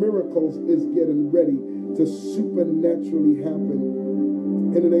thing. Miracles is getting ready to supernaturally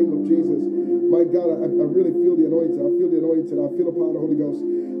happen in the name of Jesus. My God, I really feel the anointing. I feel the anointing. I feel the power of the Holy Ghost.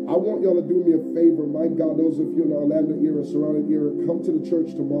 I want y'all to do me a favor. My God, those of you in the Orlando area, surrounding area, come to the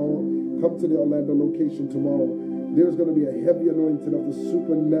church tomorrow. Come to the Orlando location tomorrow. There's going to be a heavy anointing of the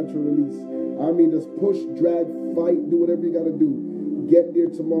supernatural release. I mean, just push, drag, fight, do whatever you got to do. Get there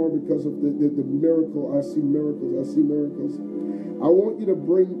tomorrow because of the miracle. I see miracles. I see miracles. I want you to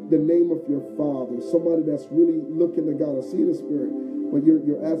bring the name of your father, somebody that's really looking to God. I see the Spirit, but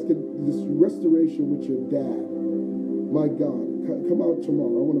you're asking this restoration with your dad. My God, come out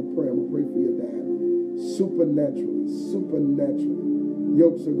tomorrow. I want to pray. I'm going to pray for your dad. Supernaturally, supernaturally.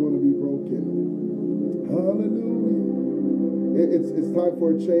 Yokes are going to be broken. Hallelujah. It's time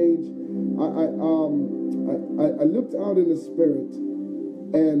for a change. I looked out in the spirit,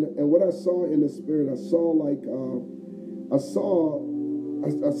 and what I saw in the spirit, I saw like I saw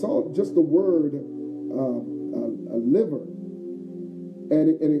just the word a liver, and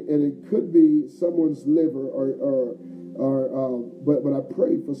it could be someone's liver, but I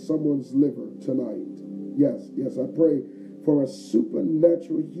pray for someone's liver tonight. Yes, I pray for a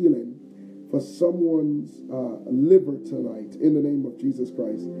supernatural healing for someone's liver tonight in the name of Jesus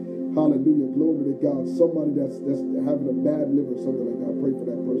Christ. Hallelujah. Glory to God. Somebody that's having a bad liver, something like that. I pray for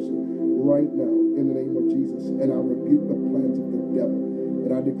that person right now in the name of Jesus. And I rebuke the plans of the devil.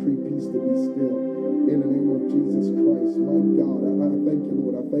 And I decree peace to be still in the name of Jesus Christ. My God, I thank you,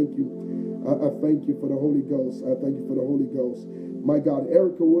 Lord. I thank you. I thank you for the Holy Ghost. I thank you for the Holy Ghost. My God,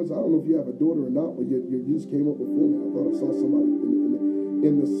 Erica Woods, I don't know if you have a daughter or not, but you just came up before me. I thought I saw somebody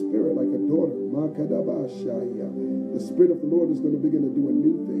in the spirit like a daughter. The Spirit of the Lord is going to begin to do a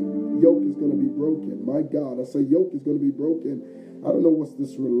new thing. Yoke is going to be broken. My God, I say yoke is going to be broken. I don't know what's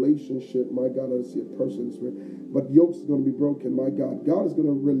this relationship. My God, I don't see a person in the spirit. But yoke is going to be broken. My God, God is going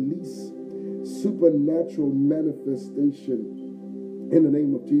to release supernatural manifestation in the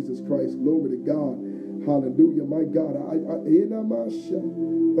name of Jesus Christ. Glory to God. Hallelujah. My God. Thank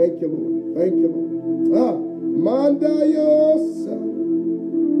you, Lord. Thank you, Lord. Mandayosa.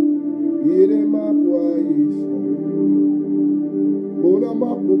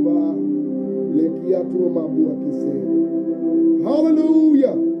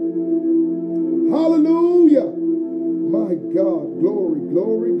 Hallelujah. Hallelujah. My God. Glory,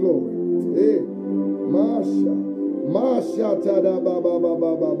 glory, glory. Hey. Masha tada ba ba ba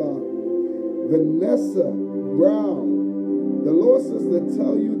ba ba ba. Vanessa Brown. The Lord says to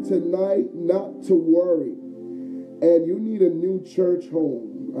tell you tonight not to worry. And you need a new church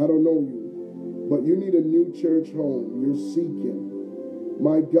home. I don't know you, but you need a new church home. You're seeking.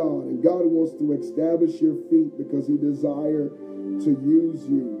 My God. And God wants to establish your feet because he desires to use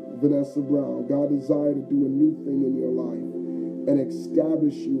you, Vanessa Brown. God desires to do a new thing in your life and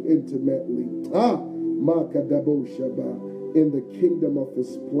establish you intimately. In the kingdom of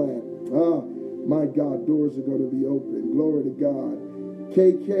his plan. My God, doors are going to be open. Glory to God.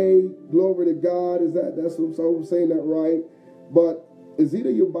 KK, glory to God. That's what I'm saying that right? But it's either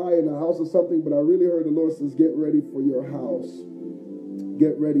you're buying a house or something, but I really heard the Lord says, get ready for your house.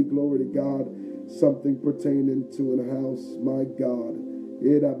 Get ready, glory to God. Something pertaining to a house. My God.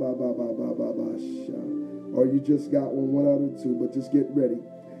 Or you just got one out of two, but just get ready.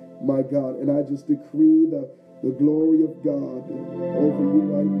 My God. And I just decree the glory of God over you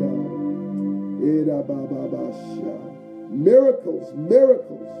right now. Miracles.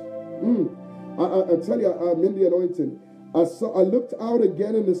 I tell you, I'm in the anointing. I looked out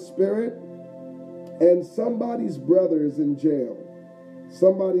again in the spirit, and somebody's brother is in jail.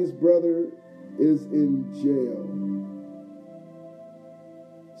 Somebody's brother is in jail.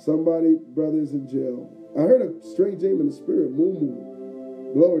 Somebody's brother is in jail. I heard a strange name in the spirit, Moo.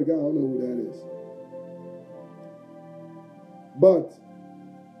 Glory to God, I don't know who that is. But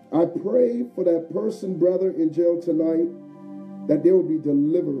I pray for that person, brother, in jail tonight, that there will be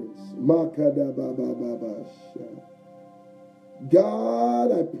deliverance.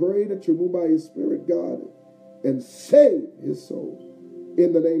 God, I pray that you move by your spirit, God, and save his soul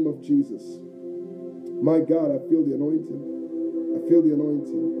in the name of Jesus. My God, I feel the anointing. I feel the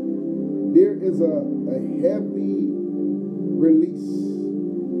anointing. There is a heavy release.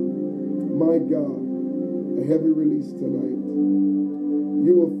 My God, a heavy release tonight.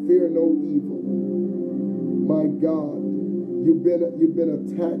 You will fear no evil. My God, you've been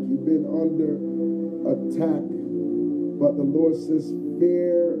attacked. You've been under attack. But the Lord says,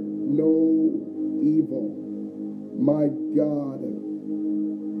 fear no evil. My God.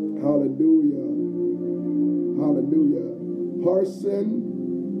 Hallelujah. Hallelujah. Parson,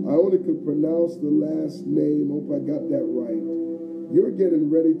 I only could pronounce the last name. Hope I got that right. You're getting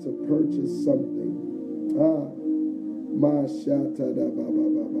ready to purchase something.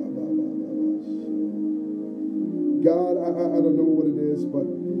 God, I don't know what it is, but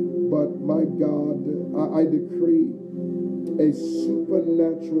my God, I decree a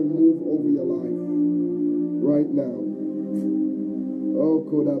supernatural move over your life right now. Oh,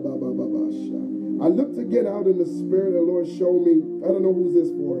 I looked again out in the spirit, and the Lord showed me, I don't know who's this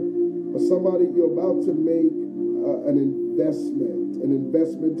for, but somebody, you're about to make an investment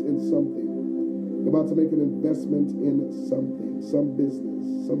in something. You're about to make an investment in something, some business.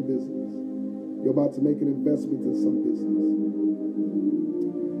 You're about to make an investment in some business.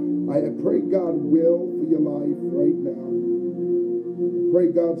 I pray God will for your life right now. I pray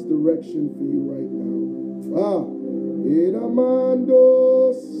God's direction for you right now.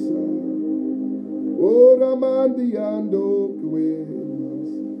 I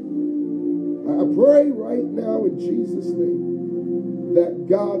pray right now in Jesus' name that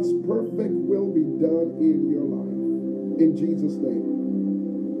God's perfect will be done in your life. In Jesus'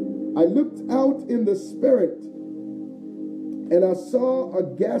 name. I looked out in the spirit and I saw a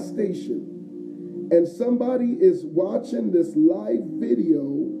gas station, and somebody is watching this live video,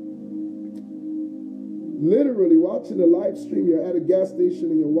 literally watching a live stream. You're at a gas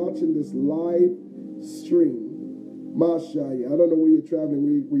station and you're watching this live stream. Mashaya, I don't know where you're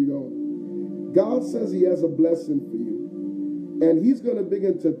traveling, where you're going. God says he has a blessing for you, and he's going to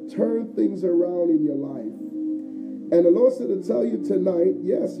begin to turn things around in your life. And the Lord said to tell you tonight,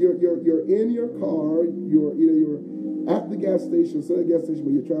 yes, you're in your car, you're at the gas station, instead of the gas station,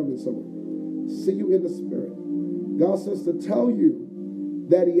 but you're traveling somewhere. See you in the spirit. God says to tell you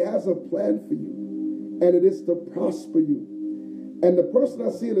that he has a plan for you, and it is to prosper you. And the person I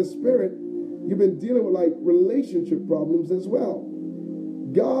see in the spirit, you've been dealing with like relationship problems as well.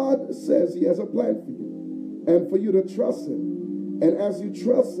 God says he has a plan for you, and for you to trust him. And as you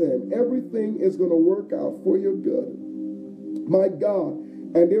trust him, everything is going to work out for your good. My God.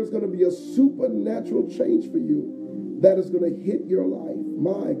 And there's going to be a supernatural change for you that is going to hit your life.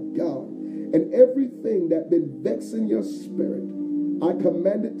 My God. And everything that's been vexing your spirit, I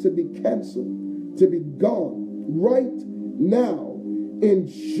command it to be canceled, to be gone right now in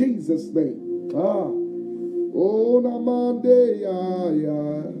Jesus' name. Oh, Namande,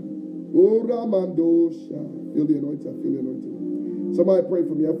 oh, Ramandosha. Feel the anointing, I feel the anointing. Somebody pray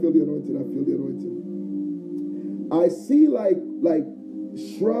for me. I feel the anointing, I feel the anointing. I see like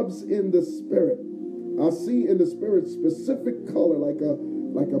shrubs in the spirit. I see in the spirit specific color, like a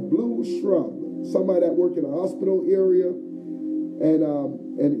blue shrub. Somebody that work in a hospital area, and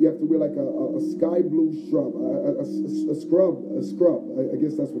you have to wear like a sky blue shrub, a scrub. I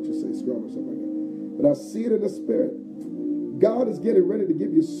guess that's what you say, scrub or something like that. But I see it in the spirit. God is getting ready to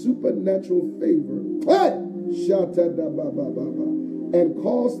give you supernatural favor. Hey! And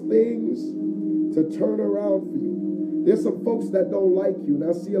cause things to turn around for you. There's some folks that don't like you, and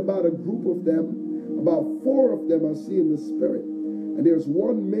I see about a group of them, about 4 of them I see in the spirit. And there's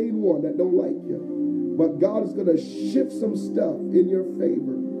one main one that don't like you. But God is going to shift some stuff in your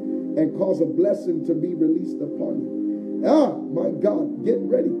favor and cause a blessing to be released upon you. My God, get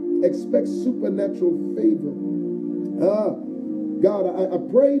ready. Expect supernatural favor. God, I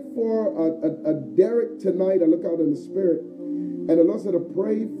pray for a Derek tonight. I look out in the spirit, and the Lord said to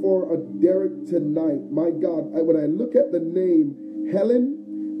pray for a Derek tonight. My God, when I look at the name Helen,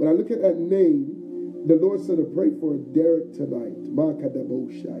 when I look at that name, the Lord said to pray for a Derek tonight.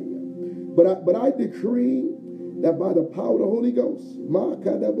 But I decree that by the power of the Holy Ghost,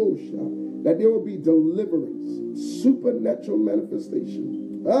 that there will be deliverance, supernatural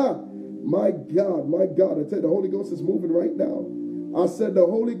manifestation. My God, I tell you, the Holy Ghost is moving right now. I said the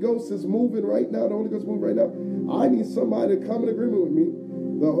Holy Ghost is moving right now. The Holy Ghost is moving right now. I need somebody to come in agreement with me.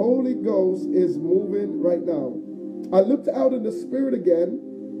 The Holy Ghost is moving right now. I looked out in the spirit again,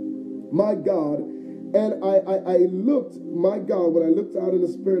 my God, and I looked, my God, when I looked out in the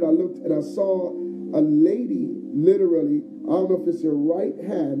spirit, I looked and I saw a lady, literally, I don't know if it's your right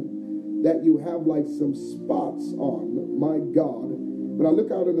hand, that you have like some spots on, my God. When I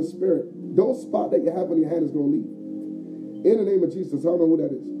look out in the spirit, those spots that you have on your hand is going to leave. In the name of Jesus, I don't know who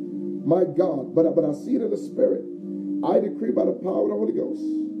that is. My God, but I see it in the spirit. I decree by the power of the Holy Ghost,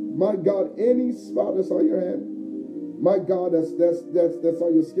 my God, any spot that's on your hand, my God, that's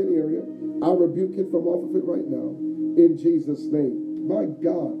on your skin area, I rebuke it from off of it right now, in Jesus' name. My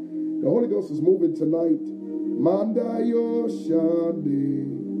God, the Holy Ghost is moving tonight. Mandayo Shande,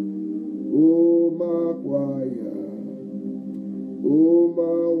 O Makwaya, O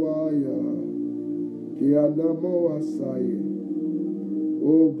Mawaya, Kiana Moasaye.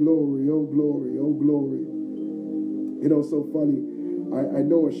 Oh glory, oh glory, oh glory. You know, so funny. I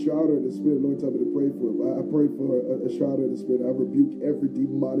know a shouter in the spirit. Lord told me to pray for him. I pray for a shouter in the spirit. I rebuke every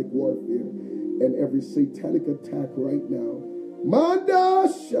demonic warfare and every satanic attack right now.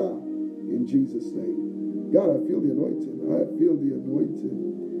 Mandasha! In Jesus' name. God, I feel the anointing. I feel the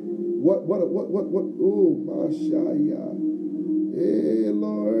anointing. What, oh, Mashaya. Hey,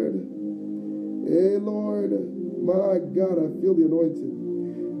 Lord. Hey, Lord. My God, I feel the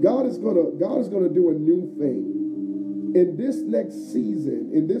anointing. God is gonna do a new thing. In this next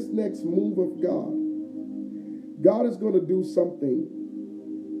season, in this next move of God, God is going to do something.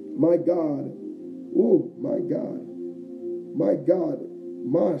 My God. Oh, my God. My God.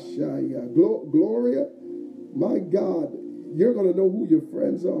 Mashaya. Gloria. My God. You're going to know who your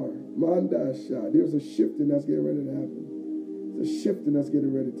friends are. Mandasha. There's a shifting that's getting ready to happen. There's a shifting that's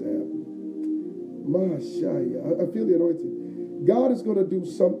getting ready to happen. Mashaya. I feel the anointing. God is going to do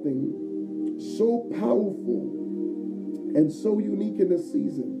something so powerful and so unique in this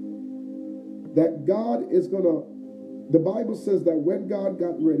season that God is going to, the Bible says that when God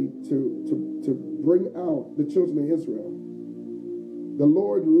got ready to bring out the children of Israel, the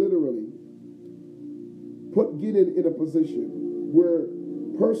Lord literally put Gideon in a position where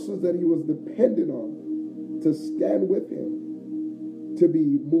persons that he was dependent on to stand with him to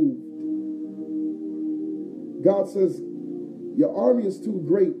be moved. God says, your army is too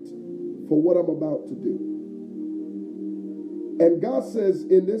great for what I'm about to do. And God says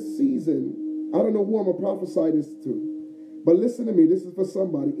in this season, I don't know who I'm going to prophesy this to, but listen to me, this is for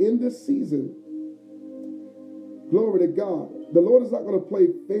somebody. In this season, glory to God, the Lord is not going to play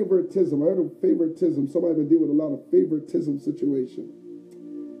favoritism. I heard of favoritism. Somebody been dealing with a lot of favoritism situation.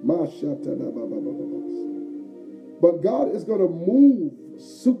 But God is going to move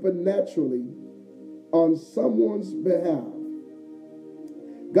supernaturally on someone's behalf.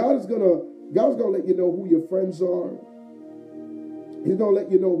 God's gonna let you know who your friends are. He's gonna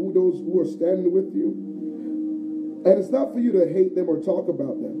let you know who those who are standing with you. And it's not for you to hate them or talk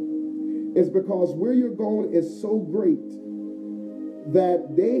about them. It's because where you're going is so great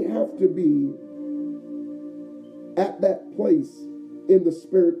that they have to be at that place in the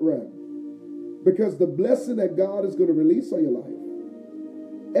spirit realm. Because the blessing that God is going to release on your life,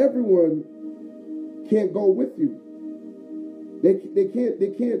 everyone can't go with you. They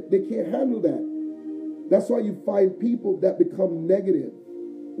can't handle that. That's why you find people that become negative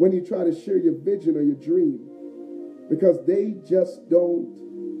when you try to share your vision or your dream, because they just don't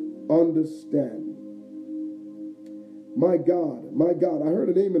understand. My God, I heard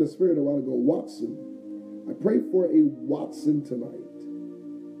a name in the spirit a while ago, Watson. I pray for a Watson tonight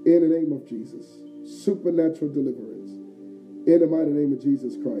in the name of Jesus. Supernatural deliverance in the mighty name of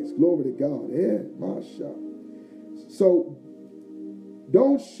Jesus Christ. Glory to God. Yeah, Masha. So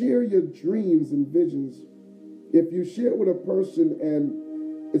don't share your dreams and visions. If you share it with a person and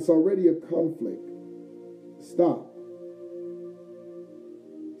it's already a conflict, stop.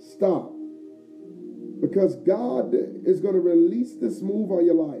 Stop. Because God is going to release this move on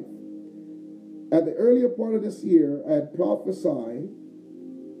your life. At the earlier part of this year, I had prophesied.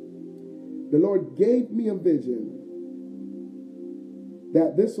 The Lord gave me a vision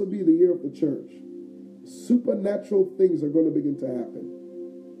that this will be the year of the church. Supernatural things are going to begin to happen.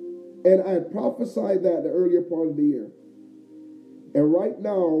 And I had prophesied that the earlier part of the year. And right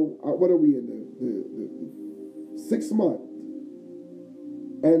now, what are we in? The 6th month.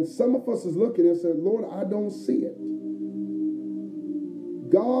 And some of us is looking and said, Lord, I don't see it.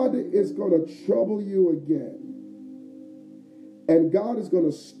 God is going to trouble you again. And God is going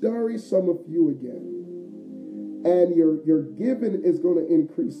to stir some of you again. And your giving is going to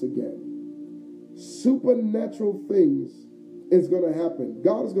increase again. Supernatural things is going to happen.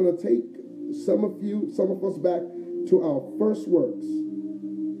 God is going to take some of us back to our first works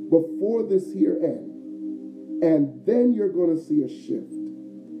before this year end. And then you're going to see a shift.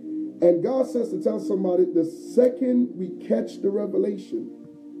 And God says to tell somebody, the second we catch the revelation,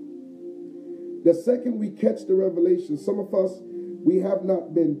 some of us, we have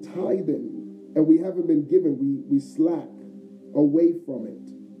not been tithing and we haven't been giving. We slack away from it.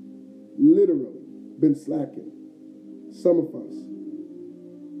 Literally been slacking. Some of us.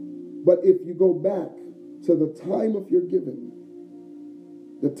 But if you go back to the time of your giving,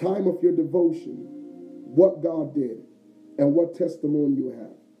 the time of your devotion, what God did and what testimony you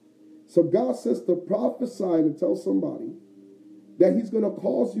have. So God says to prophesy and tell somebody that he's going to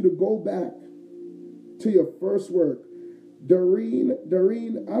cause you to go back to your first work. Doreen,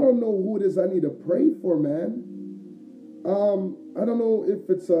 I don't know who it is I need to pray for, man. I don't know if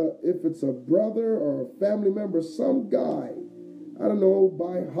it's a brother or a family member, some guy, I don't know,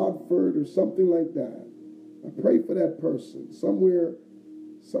 by Hartford or something like that. I pray for that person somewhere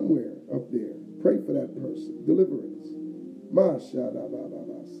up there. Pray for that person. Deliverance.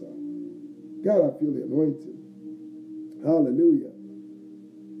 God, I feel the anointing. Hallelujah.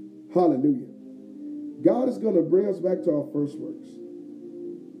 Hallelujah. God is going to bring us back to our first works.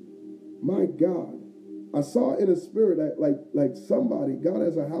 My God. I saw in the spirit that like somebody, God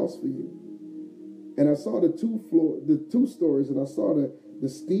has a house for you. And I saw the two stories, and I saw the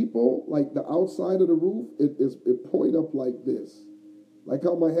steeple, like the outside of the roof, it point up like this. Like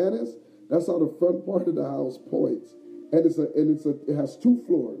how my head is, that's how the front part of the house points. And it has 2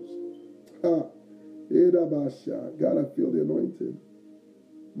 floors. God, I feel the anointing.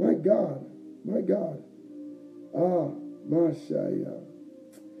 My God. Mashaya.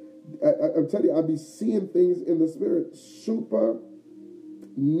 I'm telling you, I'll be seeing things in the spirit.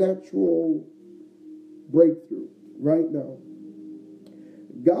 Supernatural breakthrough right now.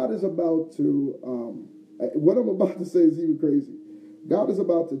 God is about to, what I'm about to say is even crazy. God is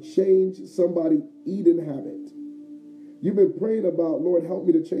about to change somebody's eating habit. You've been praying about, Lord, help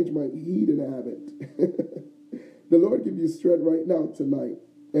me to change my eating habit. The Lord give you strength right now tonight,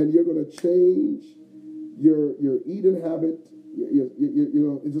 and you're going to change your eating habit.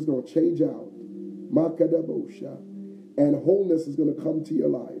 It's just going to change out. Makadabosha. And wholeness is going to come to your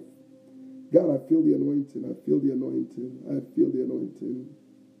life. God, I feel the anointing. I feel the anointing. I feel the anointing.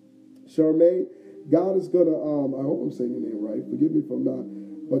 Charmaine, God is going to, I hope I'm saying your name right. Forgive me if I'm not.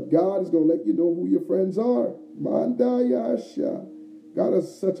 But God is going to let you know who your friends are. Mandayasha. God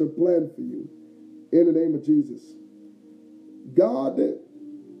has such a plan for you. In the name of Jesus. God,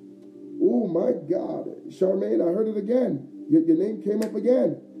 oh my God. Charmaine, I heard it again. Your name came up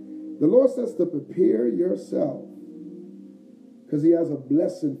again. The Lord says to prepare yourself. Because he has a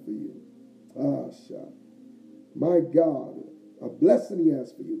blessing for you. My God. A blessing he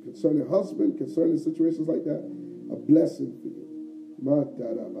has for you. Concerning husband, concerning situations like that. A blessing for you. I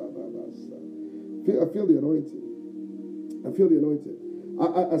feel the anointing. I feel the anointing.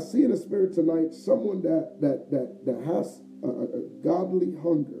 I see in the spirit tonight someone that has a godly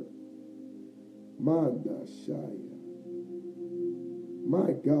hunger. Manda Shaya.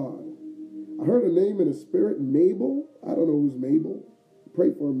 My God. I heard a name in the spirit, Mabel. I don't know who's Mabel.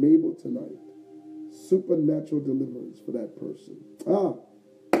 Pray for Mabel tonight. Supernatural deliverance for that person.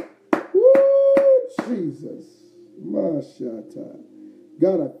 Woo, Jesus. Mashata.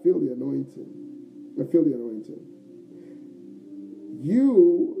 God, I feel the anointing. I feel the anointing.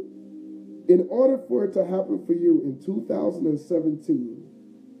 You, in order for it to happen for you in 2017,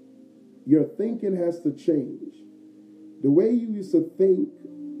 your thinking has to change. The way you used to think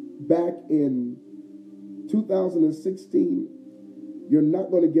back in 2016, you're not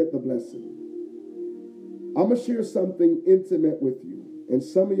going to get the blessing. I'm going to share something intimate with you, and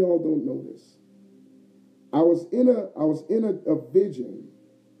some of y'all don't know this. I was in a vision.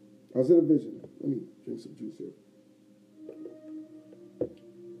 Let me drink some juice here.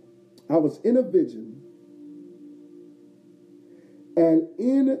 I was in a vision, and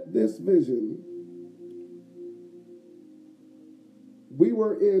in this vision,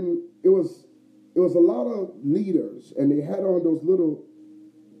 it was a lot of leaders, and they had on those little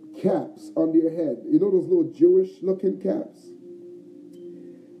caps on their head. You know those little Jewish looking caps?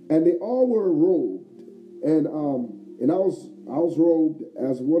 And they all were robed. And I was robed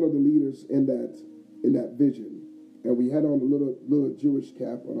as one of the leaders in that vision. And we had on a little Jewish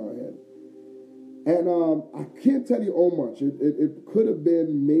cap on our head. And I can't tell you how much. It could have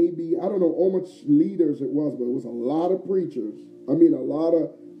been maybe, I don't know how much leaders it was, but it was a lot of preachers. I mean, a lot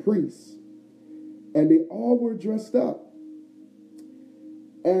of priests. And they all were dressed up.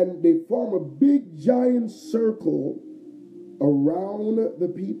 And they form a big giant circle around the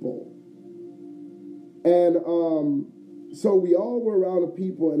people. And so we all were around the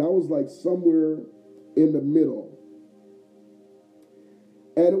people, and I was like somewhere in the middle.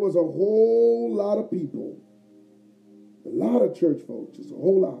 And it was a whole lot of people. A lot of church folks, just a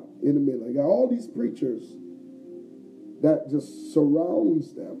whole lot in the middle. I got all these preachers that just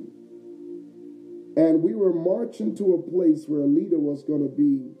surrounds them. And we were marching to a place where a leader was going to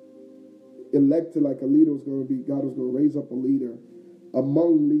be elected, like a leader was going to be, God was going to raise up a leader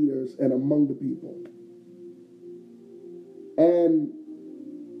among leaders and among the people. And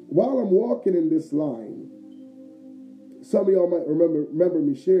while I'm walking in this line, some of y'all might remember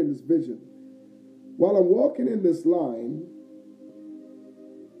me sharing this vision. While I'm walking in this line,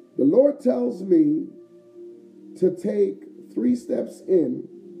 the Lord tells me to take 3 steps in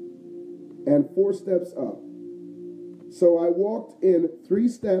and 4 steps up. So I walked in 3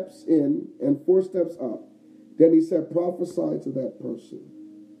 steps in and 4 steps up. Then he said, prophesy to that person.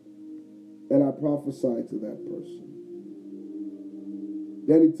 And I prophesied to that person.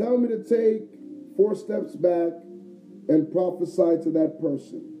 Then he told me to take 4 steps back and prophesy to that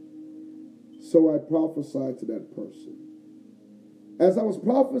person. So I prophesied to that person. As I was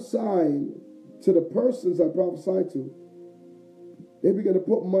prophesying to the persons I prophesied to, they began to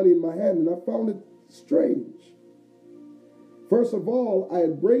put money in my hand, and I found it strange. First of all, I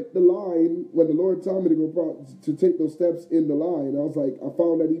had break the line when the Lord told me to go to take those steps in the line. I was like, I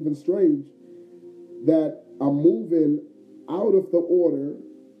found that even strange that I'm moving out of the order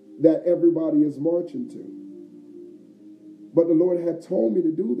that everybody is marching to. But the Lord had told me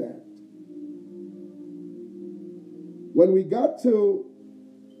to do that. When we got to,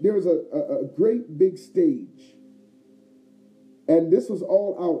 there was a great big stage. And this was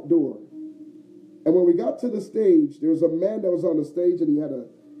all outdoor. And when we got to the stage, there was a man that was on the stage, and he had a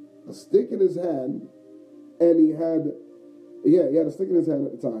stick in his hand, and he had a stick in his hand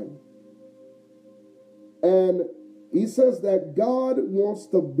at the time. And he says that God wants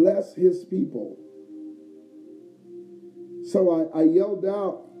to bless his people. So I yelled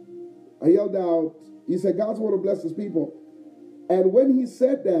out, he said, God's want to bless his people. And when he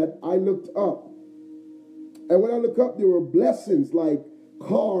said that, I looked up. And when I looked up, there were blessings like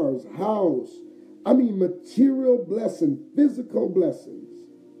cars, house. I mean, material blessings, physical blessings.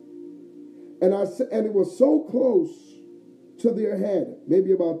 And it was so close to their head,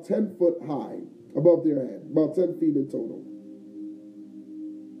 maybe about 10 foot high above their head, about 10 feet in total.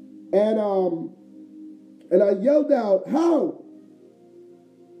 And I yelled out, how?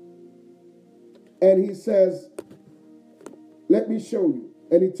 And he says, let me show you.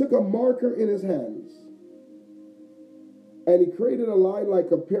 And he took a marker in his hands, and he created a line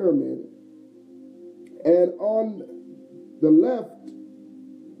like a pyramid. And on the left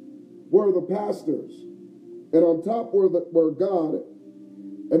were the pastors, and on top were God,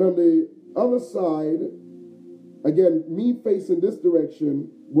 and on the other side, again, me facing this direction,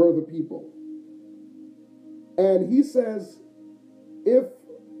 were the people. And he says, if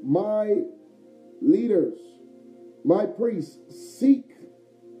my leaders, my priests, seek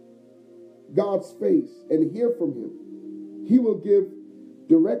God's face and hear from him, he will give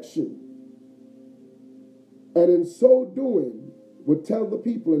direction. And in so doing, would tell the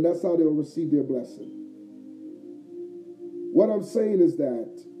people, and that's how they'll receive their blessing. What I'm saying is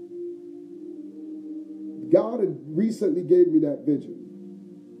that God had recently gave me that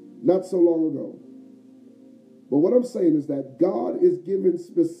vision, not so long ago. But what I'm saying is that God is giving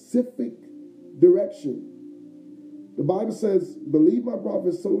specific direction. The Bible says, believe my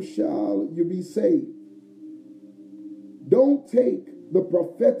prophet, so shall you be saved. Don't take the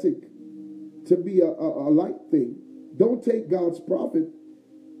prophetic to be a light thing. Don't take God's prophet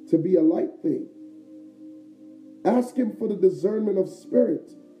to be a light thing. Ask him for the discernment of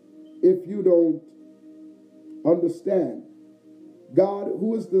spirit if you don't understand. God,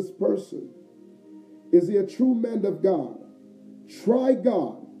 who is this person? Is he a true man of God? Try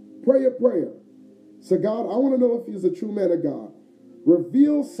God. Pray a prayer. So God, I want to know if he's a true man of God.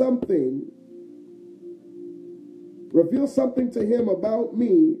 Reveal something to him about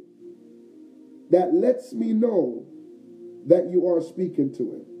me that lets me know that you are speaking to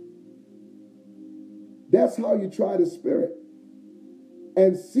him. That's how you try the spirit.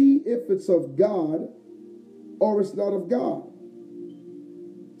 And see if it's of God or it's not of God.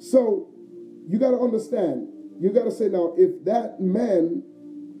 So you got to understand. You got to say, now, if that man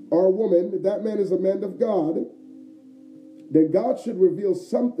or woman, if that man is a man of God, then God should reveal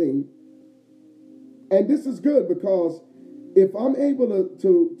something. And this is good, because if I'm able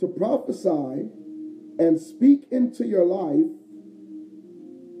to prophesy and speak into your life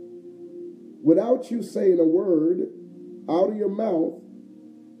without you saying a word out of your mouth,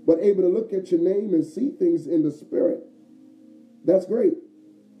 but able to look at your name and see things in the spirit, that's great.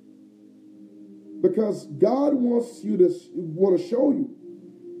 Because God wants to show you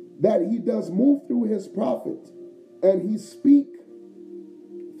that he does move through his prophet, and he speak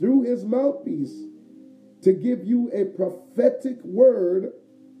through his mouthpiece to give you a prophetic word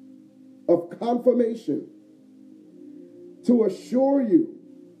of confirmation, to assure you,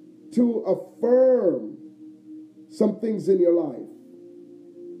 to affirm some things in your life.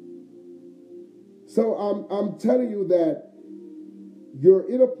 So I'm telling you that you're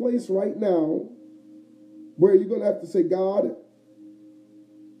in a place right now where you're going to have to say, God,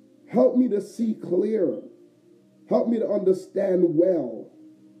 help me to see clearer. Help me to understand well.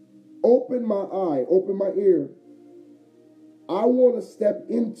 Open my eye, open my ear. I want to step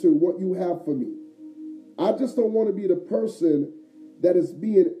into what you have for me. I just don't want to be the person that is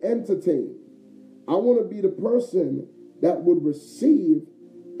being entertained. I want to be the person that would receive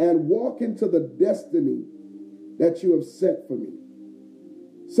and walk into the destiny that you have set for me.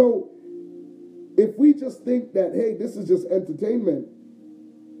 So if we just think that, hey, this is just entertainment,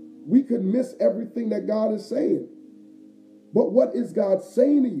 we could miss everything that God is saying. But what is God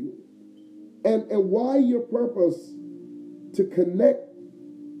saying to you? And why your purpose to connect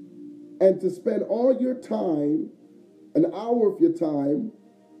and to spend all your time, an hour of your time,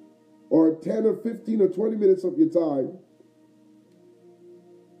 or 10 or 15 or 20 minutes of your time,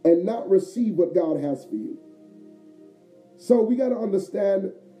 and not receive what God has for you. So we got to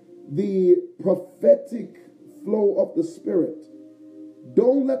understand the prophetic flow of the Spirit.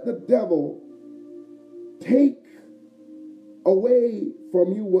 Don't let the devil take away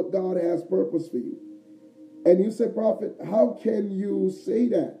from you what God has purpose for you. And you say, prophet, how can you say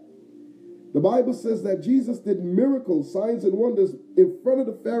that? The Bible says that Jesus did miracles, signs, and wonders in front of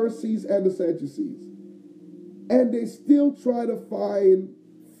the Pharisees and the Sadducees. And they still try to find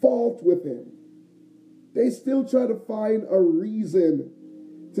fault with him. They still try to find a reason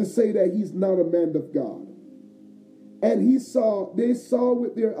to say that he's not a man of God. And they saw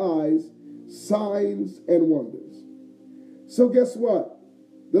with their eyes signs and wonders. So guess what?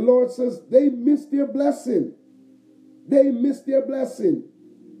 The Lord says they missed their blessing. They missed their blessing.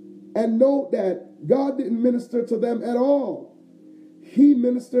 And note that God didn't minister to them at all. He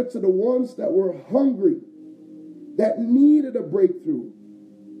ministered to the ones that were hungry, that needed a breakthrough,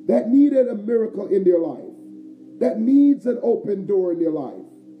 that needed a miracle in their life, that needs an open door in their life.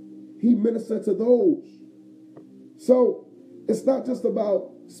 He ministered to those. So it's not just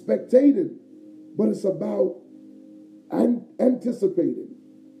about spectating, but it's about anticipating,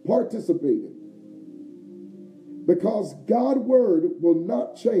 participating. Because God's word will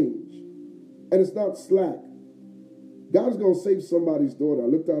not change, and it's not slack. God's going to save somebody's daughter. I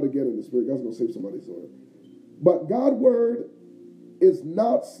looked out again in the spirit. God's going to save somebody's daughter. But God's word is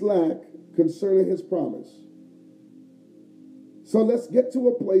not slack concerning his promise. So let's get to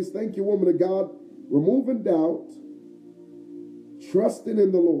a place, thank you, woman of God, removing doubt, trusting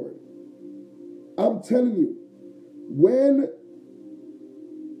in the Lord. I'm telling you,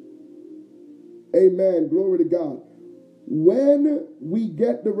 amen, glory to God, when we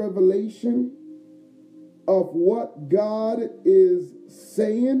get the revelation of what God is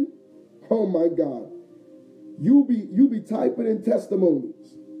saying, oh my God, you be typing in testimonies.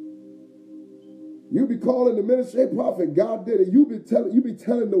 You be calling the ministry, hey prophet, God did it. You be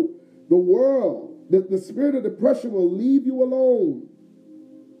telling the world that the spirit of depression will leave you alone.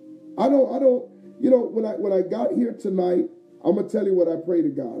 I don't, when I got here tonight, I'm gonna tell you what I pray to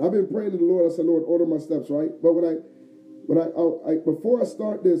God. I've been praying to the Lord. I said, Lord, order my steps, right? But before I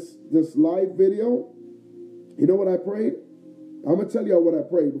start this live video, you know what I prayed? I'm gonna tell you what I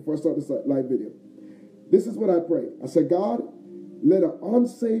prayed before I start this live video. This is what I prayed. I said, God, let an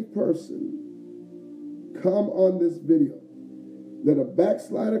unsaved person come on this video. Let a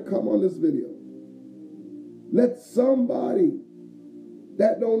backslider come on this video. Let somebody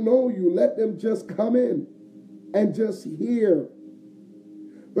that don't know you, let them just come in and just hear.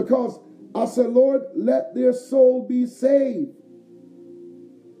 Because I said, Lord, let their soul be saved.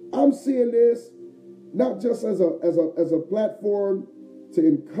 I'm seeing this not just as a platform to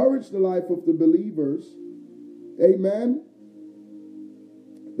encourage the life of the believers. Amen.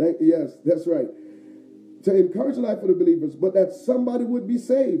 Yes, that's right. To encourage the life of the believers, but that somebody would be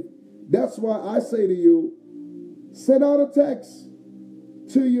saved. That's why I say to you, send out a text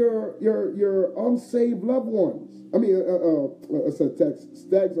to your unsaved loved ones. I mean, I said text,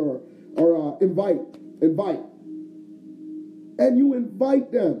 tags or invite. And you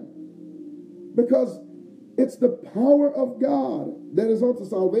invite them. Because it's the power of God that is unto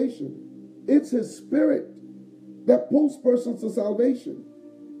salvation. It's his spirit that pulls persons to salvation.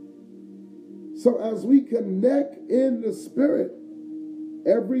 So as we connect in the spirit,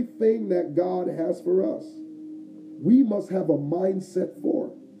 everything that God has for us, we must have a mindset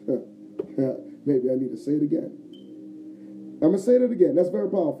for. Maybe I need to say it again. I'm going to say it again. That's very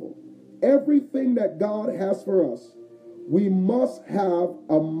powerful. Everything that God has for us, we must have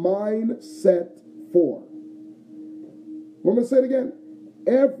a mindset for. I'm going to say it again.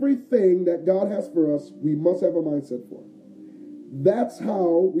 Everything that God has for us, we must have a mindset for. That's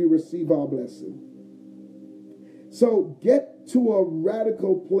how we receive our blessing. So get to a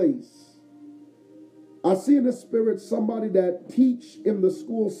radical place. I see in the spirit somebody that teach in the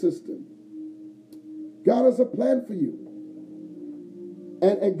school system. God has a plan for you.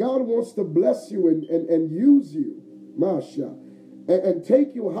 And God wants to bless you and use you. Masha. And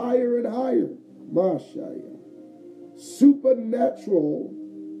take you higher and higher. Masha. Supernatural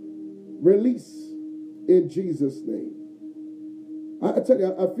release in Jesus' name. I tell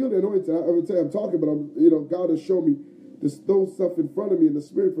you, I feel the anointing. I will tell you, I'm talking, but God has shown me this those stuff in front of me in the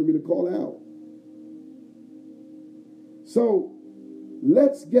spirit for me to call out. So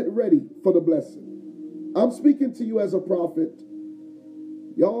let's get ready for the blessing. I'm speaking to you as a prophet.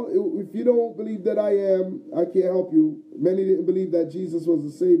 Y'all, if you don't believe that I am, I can't help you. Many didn't believe that Jesus was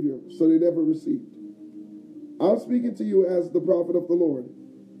the Savior, so they never received. I'm speaking to you as the prophet of the Lord.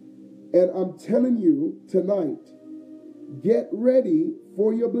 And I'm telling you tonight, get ready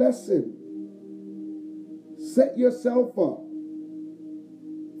for your blessing. Set yourself up.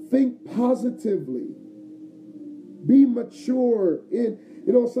 Think positively. Be mature in,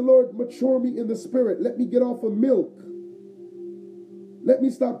 say, Lord, mature me in the spirit. Let me get off of milk. Let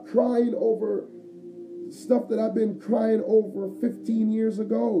me stop crying over stuff that I've been crying over 15 years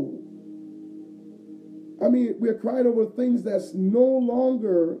ago. I mean, we're crying over things that's no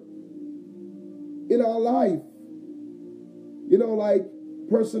longer in our life. Like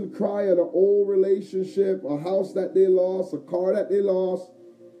person cry at an old relationship, a house that they lost, a car that they lost.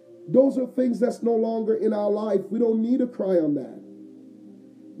 Those are things that's no longer in our life. We don't need to cry on that.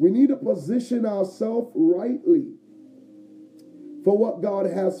 We need to position ourselves rightly for what God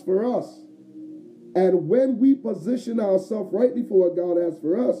has for us. And when we position ourselves rightly for what God has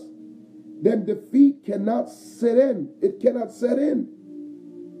for us, then defeat cannot set in. It cannot set in.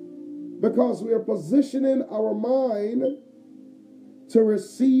 Because we are positioning our mind to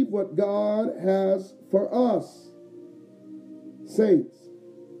receive what God has for us. Saints,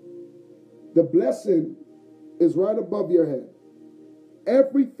 the blessing is right above your head.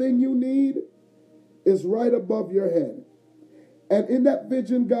 Everything you need is right above your head. And in that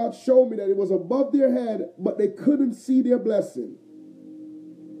vision, God showed me that it was above their head, but they couldn't see their blessing.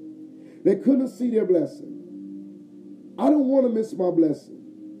 They couldn't see their blessing. I don't want to miss my blessing.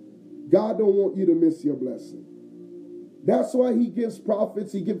 God don't want you to miss your blessing. That's why he gives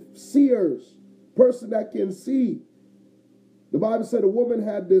prophets, he gives seers, person that can see. The Bible said a woman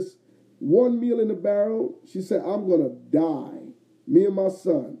had this one meal in the barrel. She said, I'm going to die, me and my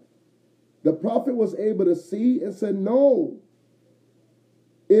son. The prophet was able to see and said, no.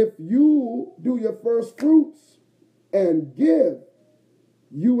 If you do your first fruits and give,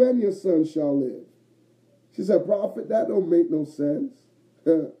 you and your son shall live. She said, prophet, that don't make no sense.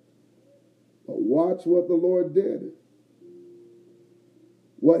 But watch what the Lord did.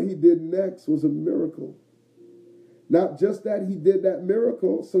 What he did next was a miracle. Not just that he did that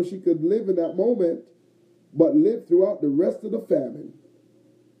miracle so she could live in that moment, but live throughout the rest of the famine.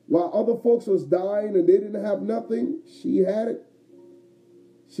 While other folks was dying and they didn't have nothing, she had it.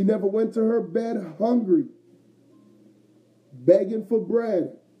 She never went to her bed hungry, begging for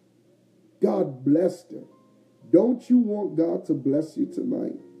bread. God blessed her. Don't you want God to bless you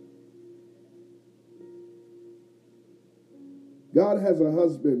tonight? God has a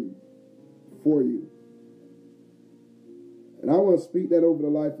husband for you. And I want to speak that over the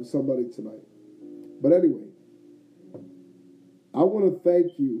life of somebody tonight. But anyway, I want to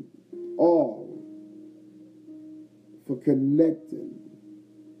thank you all for connecting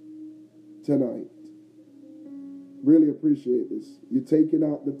tonight. Really appreciate this. You're taking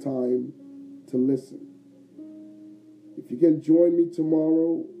out the time to listen. If you can join me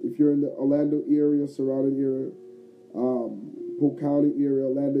tomorrow, if you're in the Orlando area, surrounding area, Polk County area,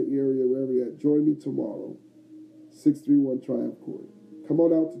 Orlando area, wherever you're at, join me tomorrow. 631 Triumph Court. Come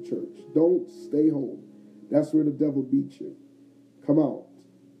on out to church. Don't stay home. That's where the devil beats you. Come out.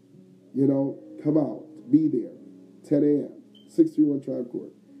 Come out. Be there. 10 a.m. 631 Triumph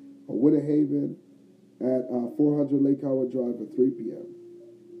Court. Or Winter Haven at 400 Lake Howard Drive at 3 p.m.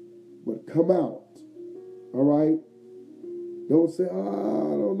 But come out. All right? Don't say, I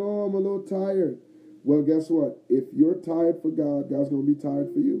don't know, I'm a little tired. Well, guess what? If you're tired for God, God's going to be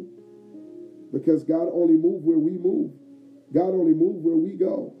tired for you. Because God only moves where we move. God only moves where we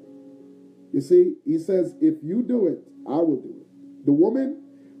go. You see, he says, if you do it, I will do it. The woman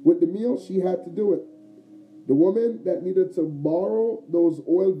with the meal, she had to do it. The woman that needed to borrow those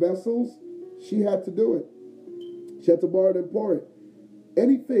oil vessels, she had to do it. She had to borrow it and pour it.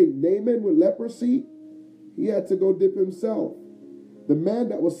 Anything, Naaman with leprosy, he had to go dip himself. The man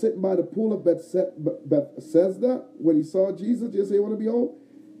that was sitting by the pool of Bethesda, when he saw Jesus, just say, I want to be home,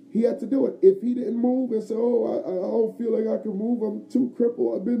 he had to do it. If he didn't move and say, I don't feel like I can move, I'm too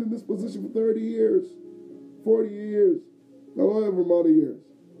crippled, I've been in this position for 30 years, 40 years, however amount of years.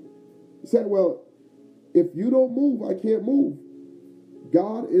 He said, well, if you don't move, I can't move.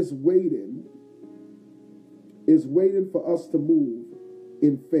 God is waiting for us to move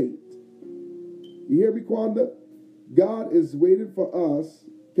in faith. You hear me, Kwanda? God is waiting for us.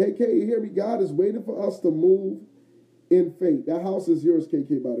 KK, you hear me? God is waiting for us to move in faith. That house is yours,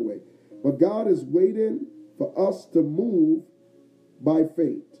 KK, by the way. But God is waiting for us to move by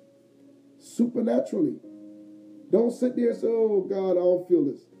faith. Supernaturally. Don't sit there and say, oh, God, I don't feel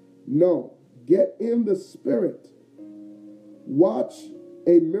this. No. Get in the spirit. Watch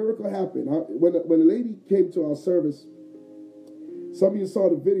a miracle happen. When a lady came to our service, some of you saw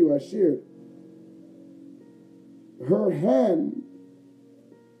the video I shared. Her hand,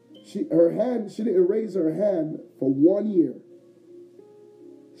 she didn't raise her hand for 1 year.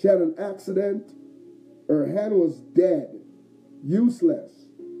 She had an accident. Her hand was dead, useless,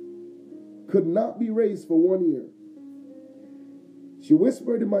 could not be raised for 1 year. She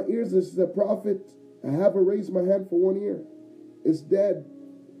whispered in my ears and she said, Prophet, I haven't raised my hand for 1 year. It's dead.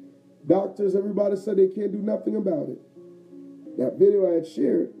 Doctors, everybody said they can't do nothing about it. That video I had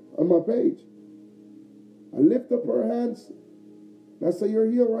shared on my page. I lift up her hands and I say, you're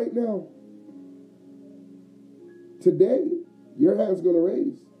healed right now. Today, your hand's going to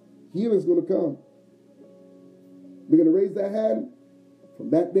raise. Healing's going to come. We're going to raise that hand.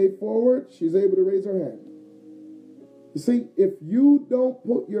 From that day forward, she's able to raise her hand. You see, if you don't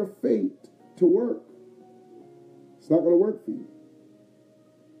put your faith to work, it's not going to work for you.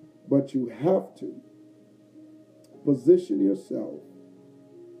 But you have to position yourself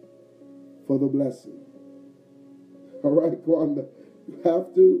for the blessing. All right, Kwanda? You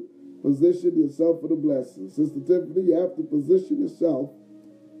have to position yourself for the blessing. Sister Tiffany, you have to position yourself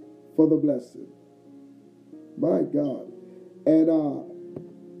for the blessing. My God. And,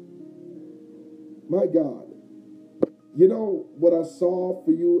 my God. You know what I saw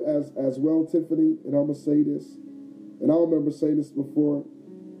for you as well, Tiffany, and I'm going to say this, and I remember saying this before,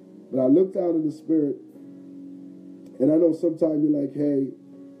 but I looked out in the spirit, and I know sometimes you're like, hey,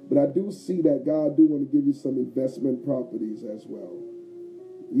 but I do see that God do want to give you some investment properties as well.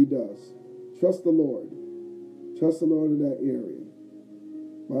 He does. Trust the Lord. Trust the Lord in that area.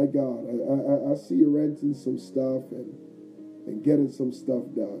 My God, I see you renting some stuff and getting some stuff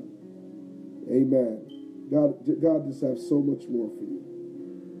done. Amen. God just has so much more for you.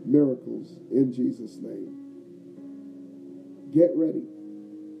 Miracles in Jesus' name. Get ready.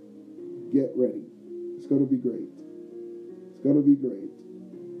 Get ready. It's going to be great. It's going to be great.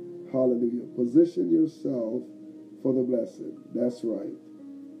 Hallelujah. Position yourself for the blessing. That's right.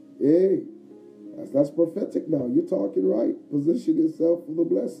 Hey, that's prophetic now. You're talking right. Position yourself for the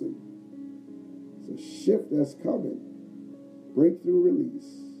blessing. It's a shift that's coming. Breakthrough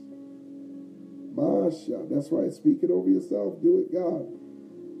release. Masha. That's right. Speak it over yourself. Do it, God.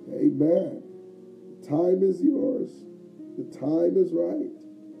 Amen. The time is yours. The time is right.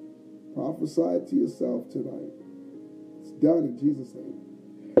 Prophesy to yourself tonight. It's done in Jesus' name.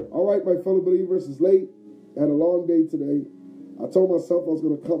 All right, my fellow believers, it's late. I had a long day today. I told myself I was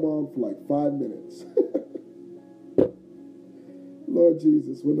going to come on for like 5 minutes. Lord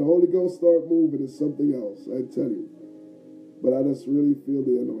Jesus, when the Holy Ghost start moving, it's something else, I tell you. But I just really feel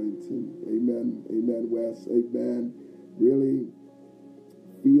the anointing. Amen. Amen, Wes. Amen. Really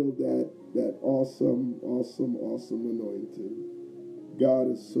feel that awesome anointing.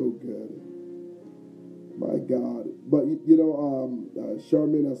 God is so good. My God. But, you know,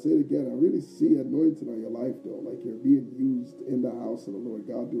 Charmaine, I'll say it again. I really see anointing on your life, though. Like you're being used in the house of the Lord.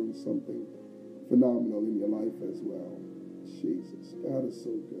 God doing something phenomenal in your life as well. Jesus. God is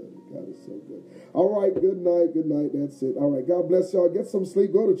so good. God is so good. All right. Good night. Good night. That's it. All right. God bless y'all. Get some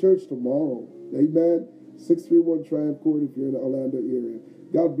sleep. Go to church tomorrow. Amen. 631 Triumph Court if you're in the Orlando area.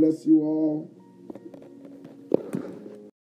 God bless you all.